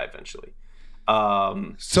be the guy eventually.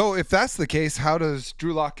 So if that's the case, how does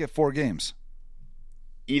Drew Lock get 4 games?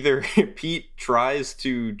 Either Pete tries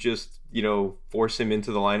to just, you know, force him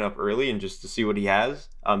into the lineup early and just to see what he has,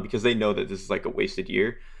 because they know that this is like a wasted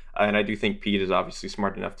year. And I do think Pete is obviously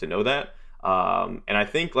smart enough to know that. And I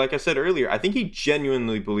think, like I said earlier, I think he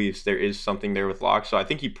genuinely believes there is something there with Lock. So I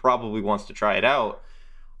think he probably wants to try it out.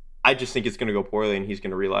 I just think it's going to go poorly, and he's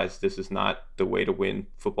going to realize this is not the way to win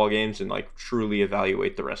football games and like truly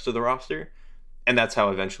evaluate the rest of the roster. And that's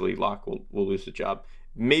how eventually Lock will lose the job.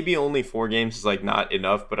 Maybe only 4 games is like not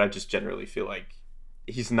enough, but I just generally feel like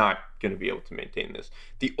he's not going to be able to maintain this.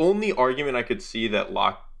 The only argument I could see that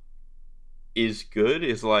Lock is good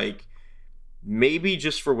is like maybe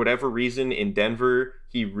just for whatever reason in Denver,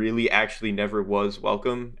 he really actually never was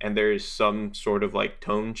welcome, and there is some sort of like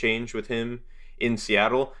tone change with him in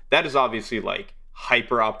Seattle. That is obviously like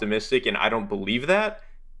hyper optimistic, and I don't believe that.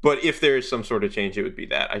 But if there is some sort of change, it would be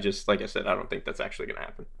that. I just, like I said, I don't think that's actually going to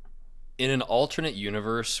happen. In an alternate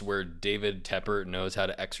universe where David Tepper knows how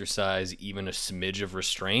to exercise even a smidge of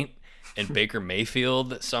restraint, and Baker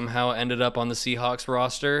Mayfield somehow ended up on the Seahawks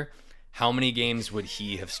roster, how many games would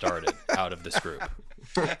he have started out of this group?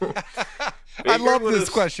 I love this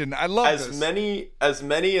question. I love as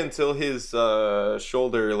many until his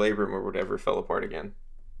shoulder labrum or whatever fell apart again.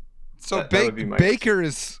 So Baker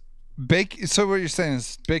is So what you're saying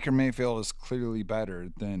is Baker Mayfield is clearly better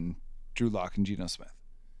than Drew Lock and Geno Smith.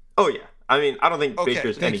 Oh yeah, I mean I don't think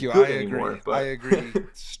Baker's any good anymore. But I agree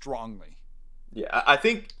strongly. Yeah, I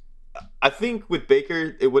think with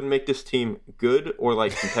Baker it wouldn't make this team good or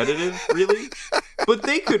like competitive really, but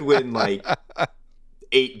they could win like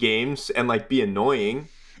 8 games and like be annoying.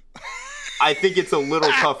 I think it's a little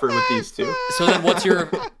tougher with these two. So then what's your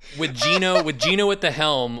with Geno at the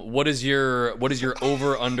helm, what is your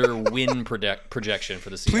over under win projection for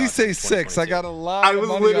the Seahawks? Please say 6. I got a lot I was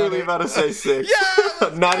literally about to say 6. Yeah,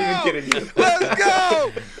 not even kidding you.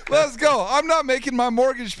 Let's go. I'm not making my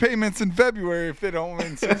mortgage payments in February if they don't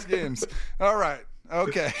win 6 games. All right.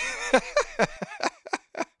 Okay.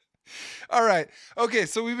 All right. Okay,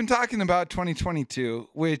 so we've been talking about 2022,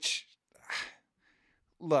 which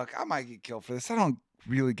look, I might get killed for this. I don't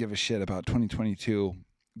really give a shit about 2022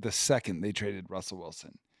 the second they traded Russell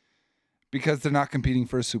Wilson, because they're not competing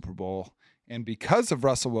for a Super Bowl. And because of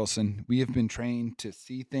Russell Wilson, we have been trained to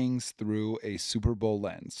see things through a Super Bowl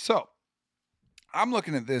lens. So I'm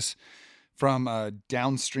looking at this from a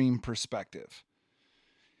downstream perspective.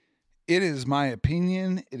 It is my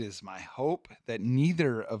opinion, it is my hope that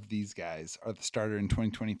neither of these guys are the starter in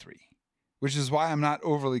 2023, which is why I'm not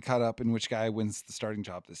overly caught up in which guy wins the starting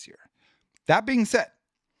job this year. That being said,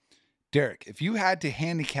 Derek, if you had to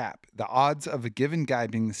handicap the odds of a given guy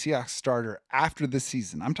being the Seahawks starter after this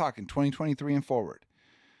season, I'm talking 2023 and forward,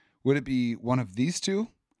 would it be one of these two,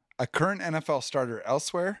 a current NFL starter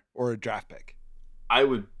elsewhere, or a draft pick? I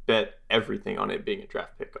would bet everything on it being a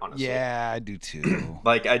draft pick, honestly. Yeah, I do too.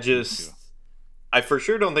 Like, I for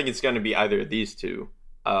sure don't think it's going to be either of these two.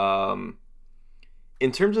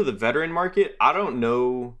 In terms of the veteran market, I don't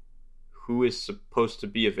know who is supposed to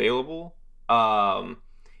be available.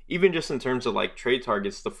 Even just in terms of like trade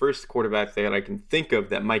targets, the first quarterback that I can think of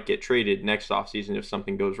that might get traded next offseason if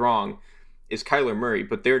something goes wrong is Kyler Murray,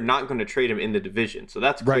 but they're not going to trade him in the division. So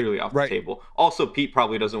that's clearly off the table. Also, Pete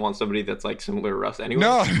probably doesn't want somebody that's like similar to Russ anyway.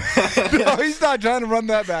 No, he's not trying to run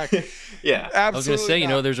that back. Yeah. Absolutely. I was going to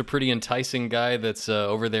say, there's a pretty enticing guy that's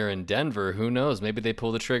over there in Denver. Who knows? Maybe they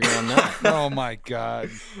pull the trigger on that. Oh my God.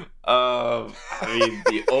 I mean,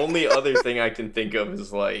 the only other thing I can think of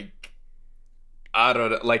is I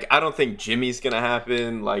don't think Jimmy's going to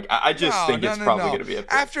happen. I just think it's probably going to be a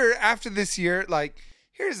pick. After this year,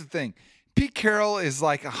 here's the thing. Pete Carroll is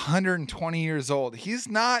 120 years old. He's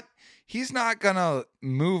not going to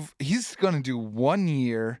move. He's going to do 1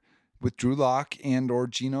 year with Drew Lock and or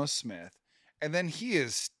Geno Smith. And then he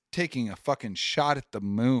is taking a fucking shot at the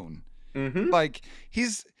moon. Mm-hmm.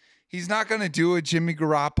 He's not going to do a Jimmy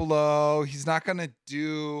Garoppolo. He's not going to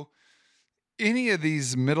do any of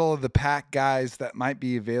these middle of the pack guys that might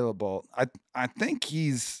be available. I think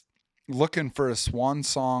he's looking for a swan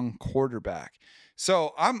song quarterback.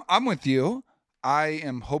 So I'm with you. I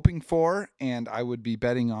am hoping for, and I would be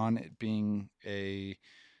betting on it being a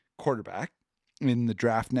quarterback in the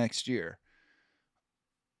draft next year.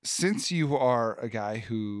 Since you are a guy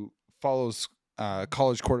who follows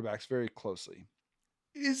college quarterbacks very closely,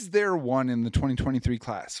 is there one in the 2023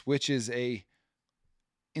 class, which is a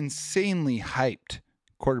insanely hyped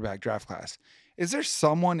quarterback draft class? Is there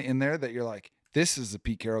someone in there that you're like, this is the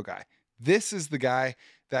Pete Carroll guy? This is the guy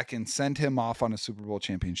that can send him off on a Super Bowl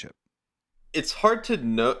championship? It's hard to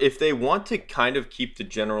know if they want to kind of keep the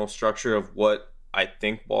general structure of what I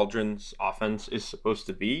think Waldron's offense is supposed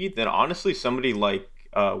to be. Then honestly, somebody like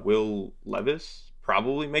Will Levis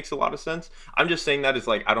probably makes a lot of sense. I'm just saying that is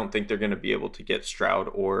I don't think they're going to be able to get Stroud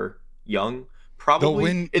or Young.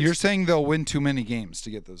 Probably. You're saying they'll win too many games to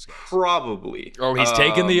get those guys. Probably. Oh, he's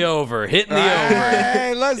taking the over, hitting the over.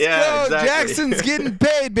 Hey, let's go. Exactly. Jackson's getting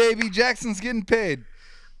paid, baby. Jackson's getting paid.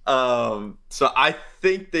 So I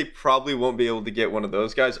think they probably won't be able to get one of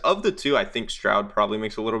those guys. Of the two, I think Stroud probably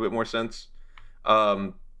makes a little bit more sense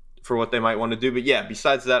for what they might want to do. But yeah,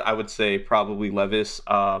 besides that, I would say probably Levis.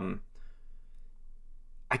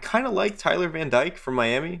 I kind of like Tyler Van Dyke from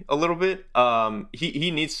Miami a little bit.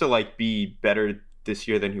 He needs to be better this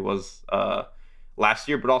year than he was last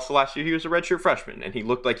year, but also last year he was a redshirt freshman and he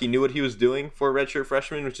looked like he knew what he was doing for a redshirt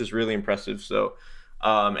freshman, which is really impressive. So,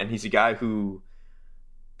 and he's a guy who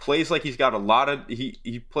plays like he's got a lot of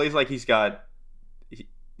he plays like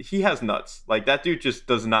he has nuts. That dude just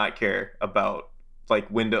does not care about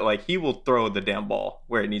window. He will throw the damn ball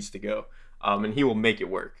where it needs to go. And he will make it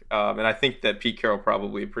work. And I think that Pete Carroll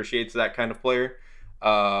probably appreciates that kind of player.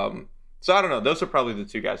 So I don't know. Those are probably the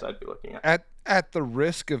two guys I'd be looking at. At the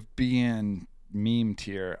risk of being memed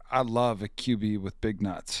here, I love a QB with big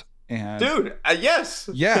nuts. And dude, yes.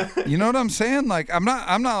 Yeah. You know what I'm saying? I'm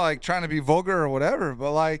not trying to be vulgar or whatever,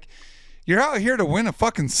 but you're out here to win a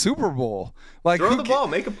fucking Super Bowl. Throw the ball,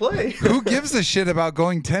 make a play. Who gives a shit about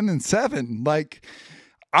going 10-7?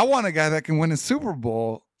 I want a guy that can win a Super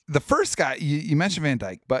Bowl. The first guy, you mentioned Van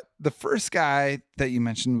Dyke, but the first guy that you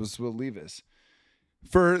mentioned was Will Levis.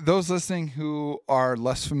 For those listening who are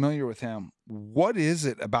less familiar with him, what is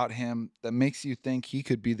it about him that makes you think he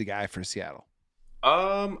could be the guy for Seattle?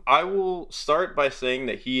 I will start by saying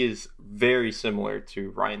that he is very similar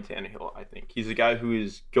to Ryan Tannehill, I think. He's a guy who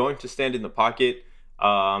is going to stand in the pocket.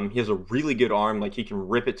 He has a really good arm. He can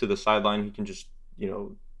rip it to the sideline. He can just,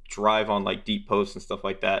 drive on deep posts and stuff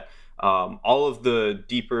like that. All of the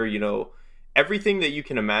deeper, everything that you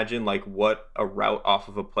can imagine, what a route off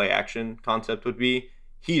of a play action concept would be.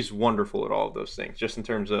 He's wonderful at all of those things, just in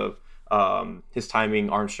terms of his timing,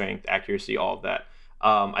 arm strength, accuracy, all of that.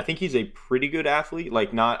 I think he's a pretty good athlete,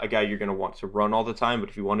 not a guy you're going to want to run all the time, but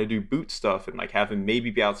if you want to do boot stuff and have him maybe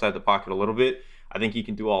be outside the pocket a little bit, I think he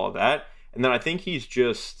can do all of that. And then I think he's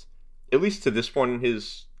just at least to this point in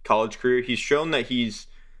his college career, he's shown that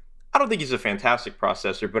I don't think he's a fantastic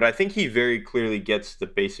processor, but I think he very clearly gets the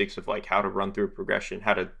basics of like how to run through a progression,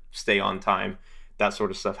 how to stay on time, that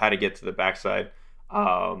sort of stuff, how to get to the backside.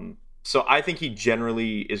 So I think he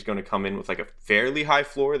generally is going to come in with like a fairly high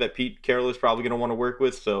floor that Pete Carroll is probably going to want to work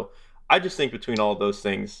with. So I just think between all of those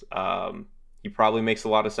things, he probably makes a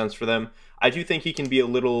lot of sense for them. I do think he can be a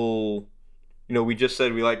little, we just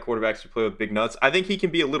said we like quarterbacks to play with big nuts. I think he can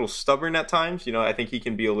be a little stubborn at times. I think he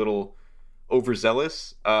can be a little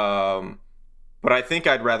overzealous. But I think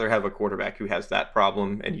I'd rather have a quarterback who has that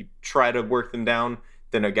problem and you try to work them down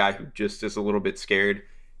than a guy who just is a little bit scared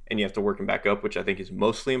and you have to work him back up, which I think is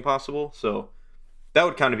mostly impossible. So that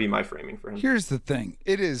would kind of be my framing for him. Here's the thing.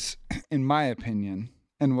 It is, in my opinion,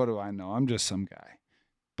 and what do I know? I'm just some guy.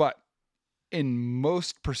 But in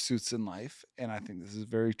most pursuits in life, and I think this is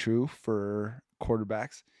very true for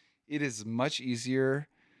quarterbacks, it is much easier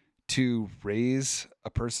to raise a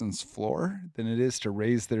person's floor than it is to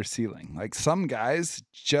raise their ceiling. Like some guys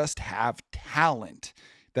just have talent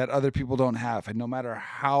that other people don't have. And no matter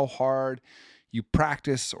how hard you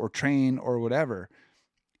practice or train or whatever,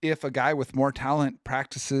 if a guy with more talent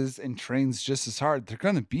practices and trains just as hard, they're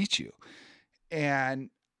going to beat you.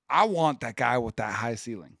 And I want that guy with that high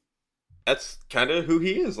ceiling. That's kind of who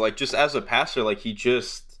he is. Like just as a passer, like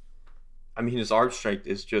his arm strength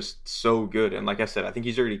is just so good. And like I said, I think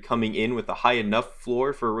he's already coming in with a high enough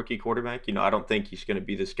floor for a rookie quarterback. I don't think he's going to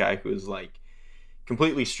be this guy who is like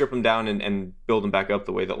completely strip him down and build him back up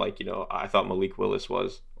the way that I thought Malik Willis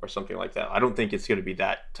was or something like that. I don't think it's going to be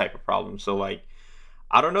that type of problem. So like,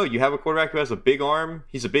 I don't know. You have a quarterback who has a big arm.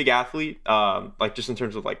 He's a big athlete. Like just in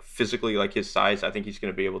terms of like physically, like his size, I think he's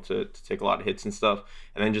going to be able to take a lot of hits and stuff.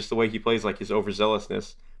 And then just the way he plays, like his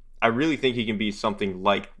overzealousness, I really think he can be something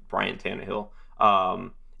like Ryan Tannehill.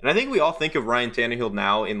 And I think we all think of Ryan Tannehill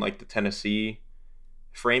now in like the Tennessee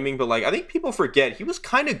framing, but like I think people forget he was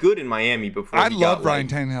kind of good in Miami before. I love Ryan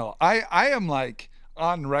Tannehill. I am like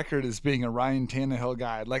on record as being a Ryan Tannehill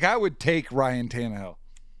guy. Like I would take Ryan Tannehill.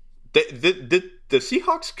 The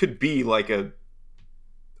Seahawks could be like a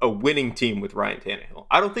winning team with Ryan Tannehill.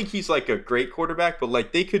 I don't think he's like a great quarterback, but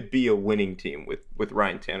like they could be a winning team with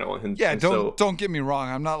Ryan Tannehill. Don't get me wrong.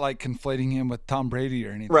 I'm not like conflating him with Tom Brady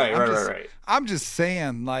or anything. Right. I'm just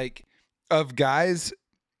saying like of guys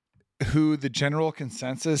who the general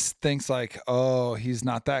consensus thinks like, oh, he's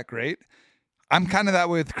not that great. I'm kind of that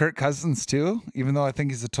way with Kirk Cousins too, even though I think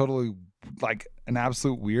he's a totally like an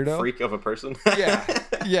absolute weirdo. Freak of a person.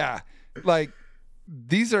 Yeah. Like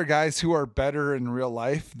these are guys who are better in real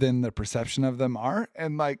life than the perception of them are.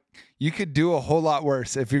 And like you could do a whole lot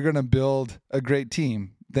worse if you're going to build a great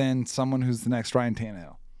team than someone who's the next Ryan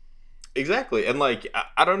Tannehill. Exactly. And like,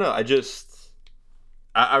 I don't know.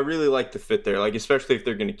 I really like the fit there. Like, especially if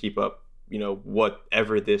they're going to keep up,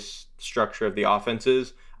 whatever this structure of the offense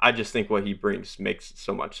is. I just think what he brings makes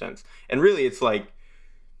so much sense. And really it's like,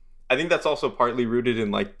 I think that's also partly rooted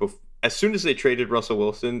in like, as soon as they traded Russell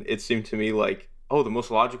Wilson, it seemed to me like, oh, the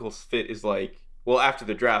most logical fit is like, well, after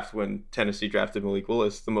the draft, when Tennessee drafted Malik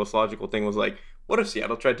Willis, the most logical thing was like, what if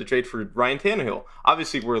Seattle tried to trade for Ryan Tannehill?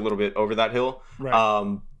 Obviously, we're a little bit over that hill.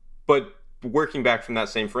 Right. But working back from that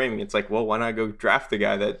same framing, it's like, well, why not go draft the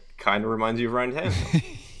guy that kind of reminds you of Ryan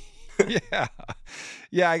Tannehill?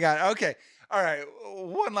 Yeah, I got it. Okay. All right.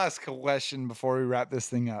 One last question before we wrap this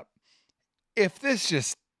thing up. If this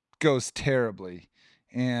just goes terribly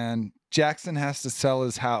and Jackson has to sell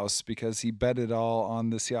his house because he bet it all on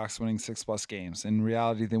the Seahawks winning 6+ games. In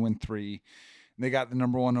reality, they win 3. They got the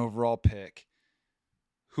number 1 overall pick.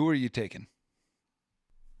 Who are you taking?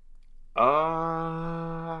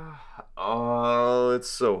 It's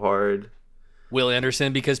so hard. Will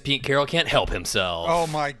Anderson, because Pete Carroll can't help himself. Oh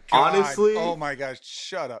my God. Honestly? Oh my gosh.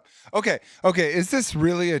 Shut up. Okay. Is this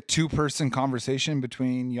really a 2-person conversation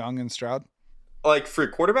between Young and Stroud? Like for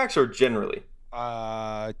quarterbacks or generally?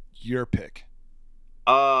 Your pick.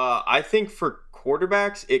 I think for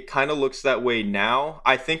quarterbacks, it kind of looks that way now.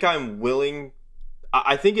 I think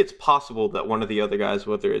it's possible that one of the other guys,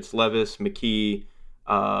 whether it's Levis, McKee,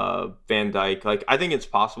 Van Dyke, like I think it's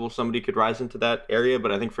possible somebody could rise into that area,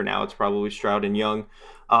 but I think for now it's probably Stroud and Young.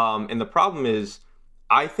 And the problem is,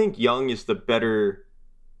 I think Young is the better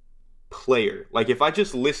player. Like if I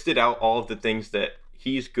just listed out all of the things that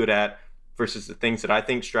he's good at versus the things that I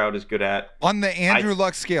think Stroud is good at. On the Andrew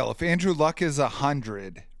Luck scale, if Andrew Luck is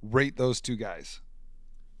 100, rate those two guys.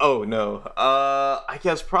 Oh, no. I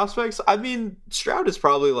guess prospects, I mean, Stroud is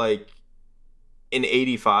probably like an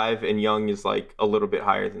 85 and Young is like a little bit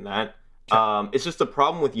higher than that. It's just the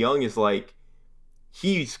problem with Young is like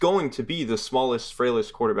he's going to be the smallest,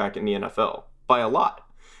 frailest quarterback in the NFL by a lot.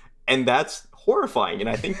 And that's horrifying. And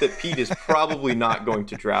I think that Pete is probably not going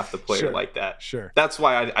to draft a player like that. Sure. That's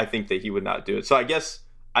why I think that he would not do it. So I guess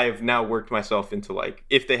I have now worked myself into, like,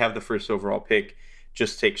 if they have the first overall pick,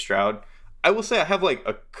 just take Stroud. I will say I have like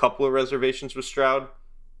a couple of reservations with Stroud,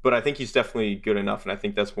 but I think he's definitely good enough. And I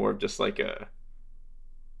think that's more of just like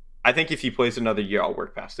I think if he plays another year, I'll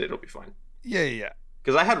work past it. It'll be fine. Yeah.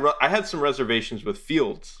 Because I had some reservations with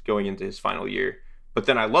Fields going into his final year, but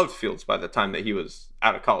then I loved Fields by the time that he was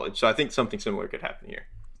out of college. So I think something similar could happen here.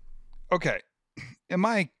 Okay. Am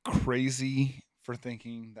I crazy for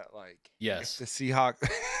thinking that, like, yes, the Seahawks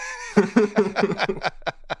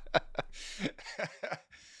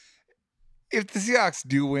if the Seahawks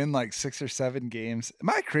do win like 6 or 7 games, am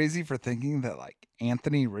I crazy for thinking that, like,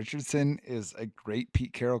 Anthony Richardson is a great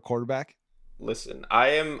Pete Carroll quarterback? Listen, I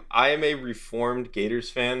am a reformed Gators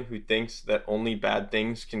fan who thinks that only bad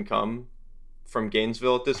things can come from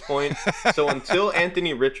Gainesville at this point. So until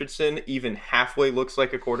Anthony Richardson even halfway looks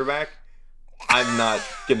like a quarterback, I'm not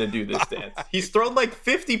gonna do this dance. He's thrown like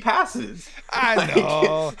 50 passes.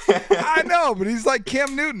 I know, but he's like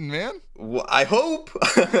Cam Newton, man. Well, I hope.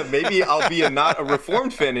 Maybe I'll be not a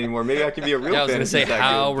reformed fan anymore. Maybe I can be a real fan. I was gonna say,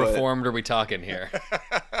 how reformed are we talking here?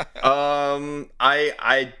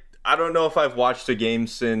 I don't know if I've watched a game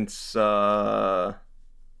since. You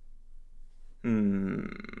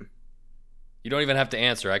don't even have to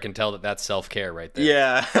answer. I can tell that that's self-care right there.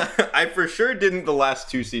 Yeah, I for sure didn't the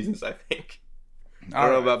last 2 seasons, I think. I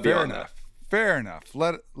don't know about beyond that. Fair enough.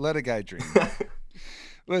 Let a guy dream.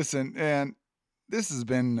 Listen, and this has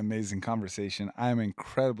been an amazing conversation. I'm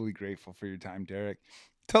incredibly grateful for your time, Derek.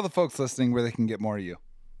 Tell the folks listening where they can get more of you.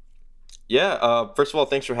 Yeah, first of all,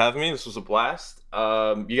 thanks for having me. This was a blast.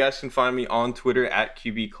 You guys can find me on Twitter at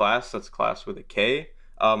QBClass. That's class with a K.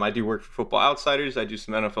 I do work for Football Outsiders. I do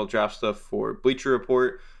some NFL draft stuff for Bleacher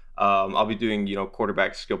Report. I'll be doing,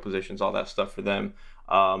 quarterback skill positions, all that stuff for them.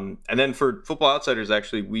 And then for Football Outsiders,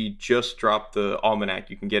 actually, we just dropped the Almanac.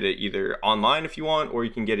 You can get it either online if you want, or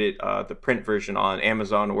you can get it the print version on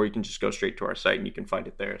Amazon, or you can just go straight to our site and you can find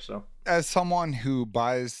it there. So, as someone who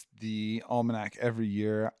buys the Almanac every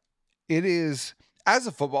year, it is, as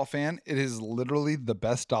a football fan, it is literally the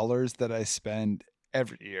best dollars that I spend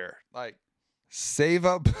every year. Like, save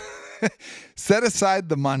up, set aside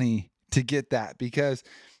the money to get that, because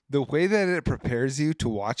the way that it prepares you to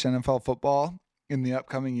watch NFL football in the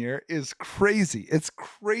upcoming year is crazy. It's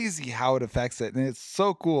crazy how it affects it. And it's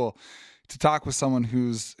so cool to talk with someone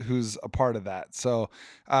who's a part of that. So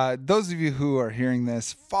those of you who are hearing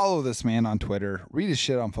this, follow this man on Twitter, read his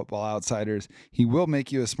shit on Football Outsiders. He will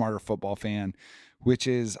make you a smarter football fan, which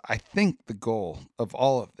is, I think, the goal of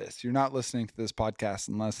all of this. You're not listening to this podcast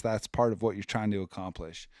unless that's part of what you're trying to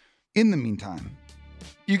accomplish. In the meantime,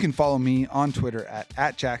 you can follow me on Twitter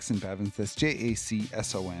at Jackson Bevins. That's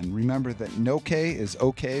JACSON. Remember that no K is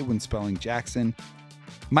okay when spelling Jackson.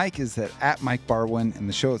 Mike is at Mike Barwin, and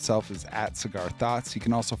the show itself is at Cigar Thoughts. You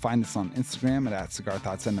can also find us on Instagram at Cigar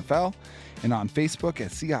Thoughts NFL and on Facebook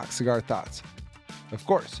at Seahawks Cigar Thoughts. Of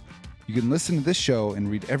course, you can listen to this show and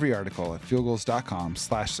read every article at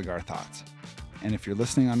fieldgoals.com/Cigar Thoughts. And if you're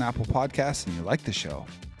listening on Apple Podcasts and you like the show,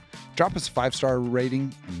 drop us a 5-star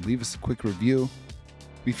rating and leave us a quick review.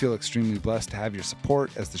 We feel extremely blessed to have your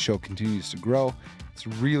support as the show continues to grow. It's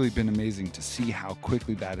really been amazing to see how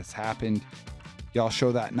quickly that has happened. Y'all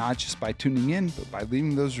show that not just by tuning in, but by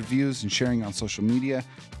leaving those reviews and sharing on social media.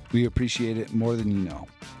 We appreciate it more than you know.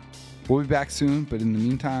 We'll be back soon, but in the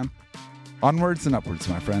meantime, onwards and upwards,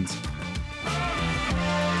 my friends.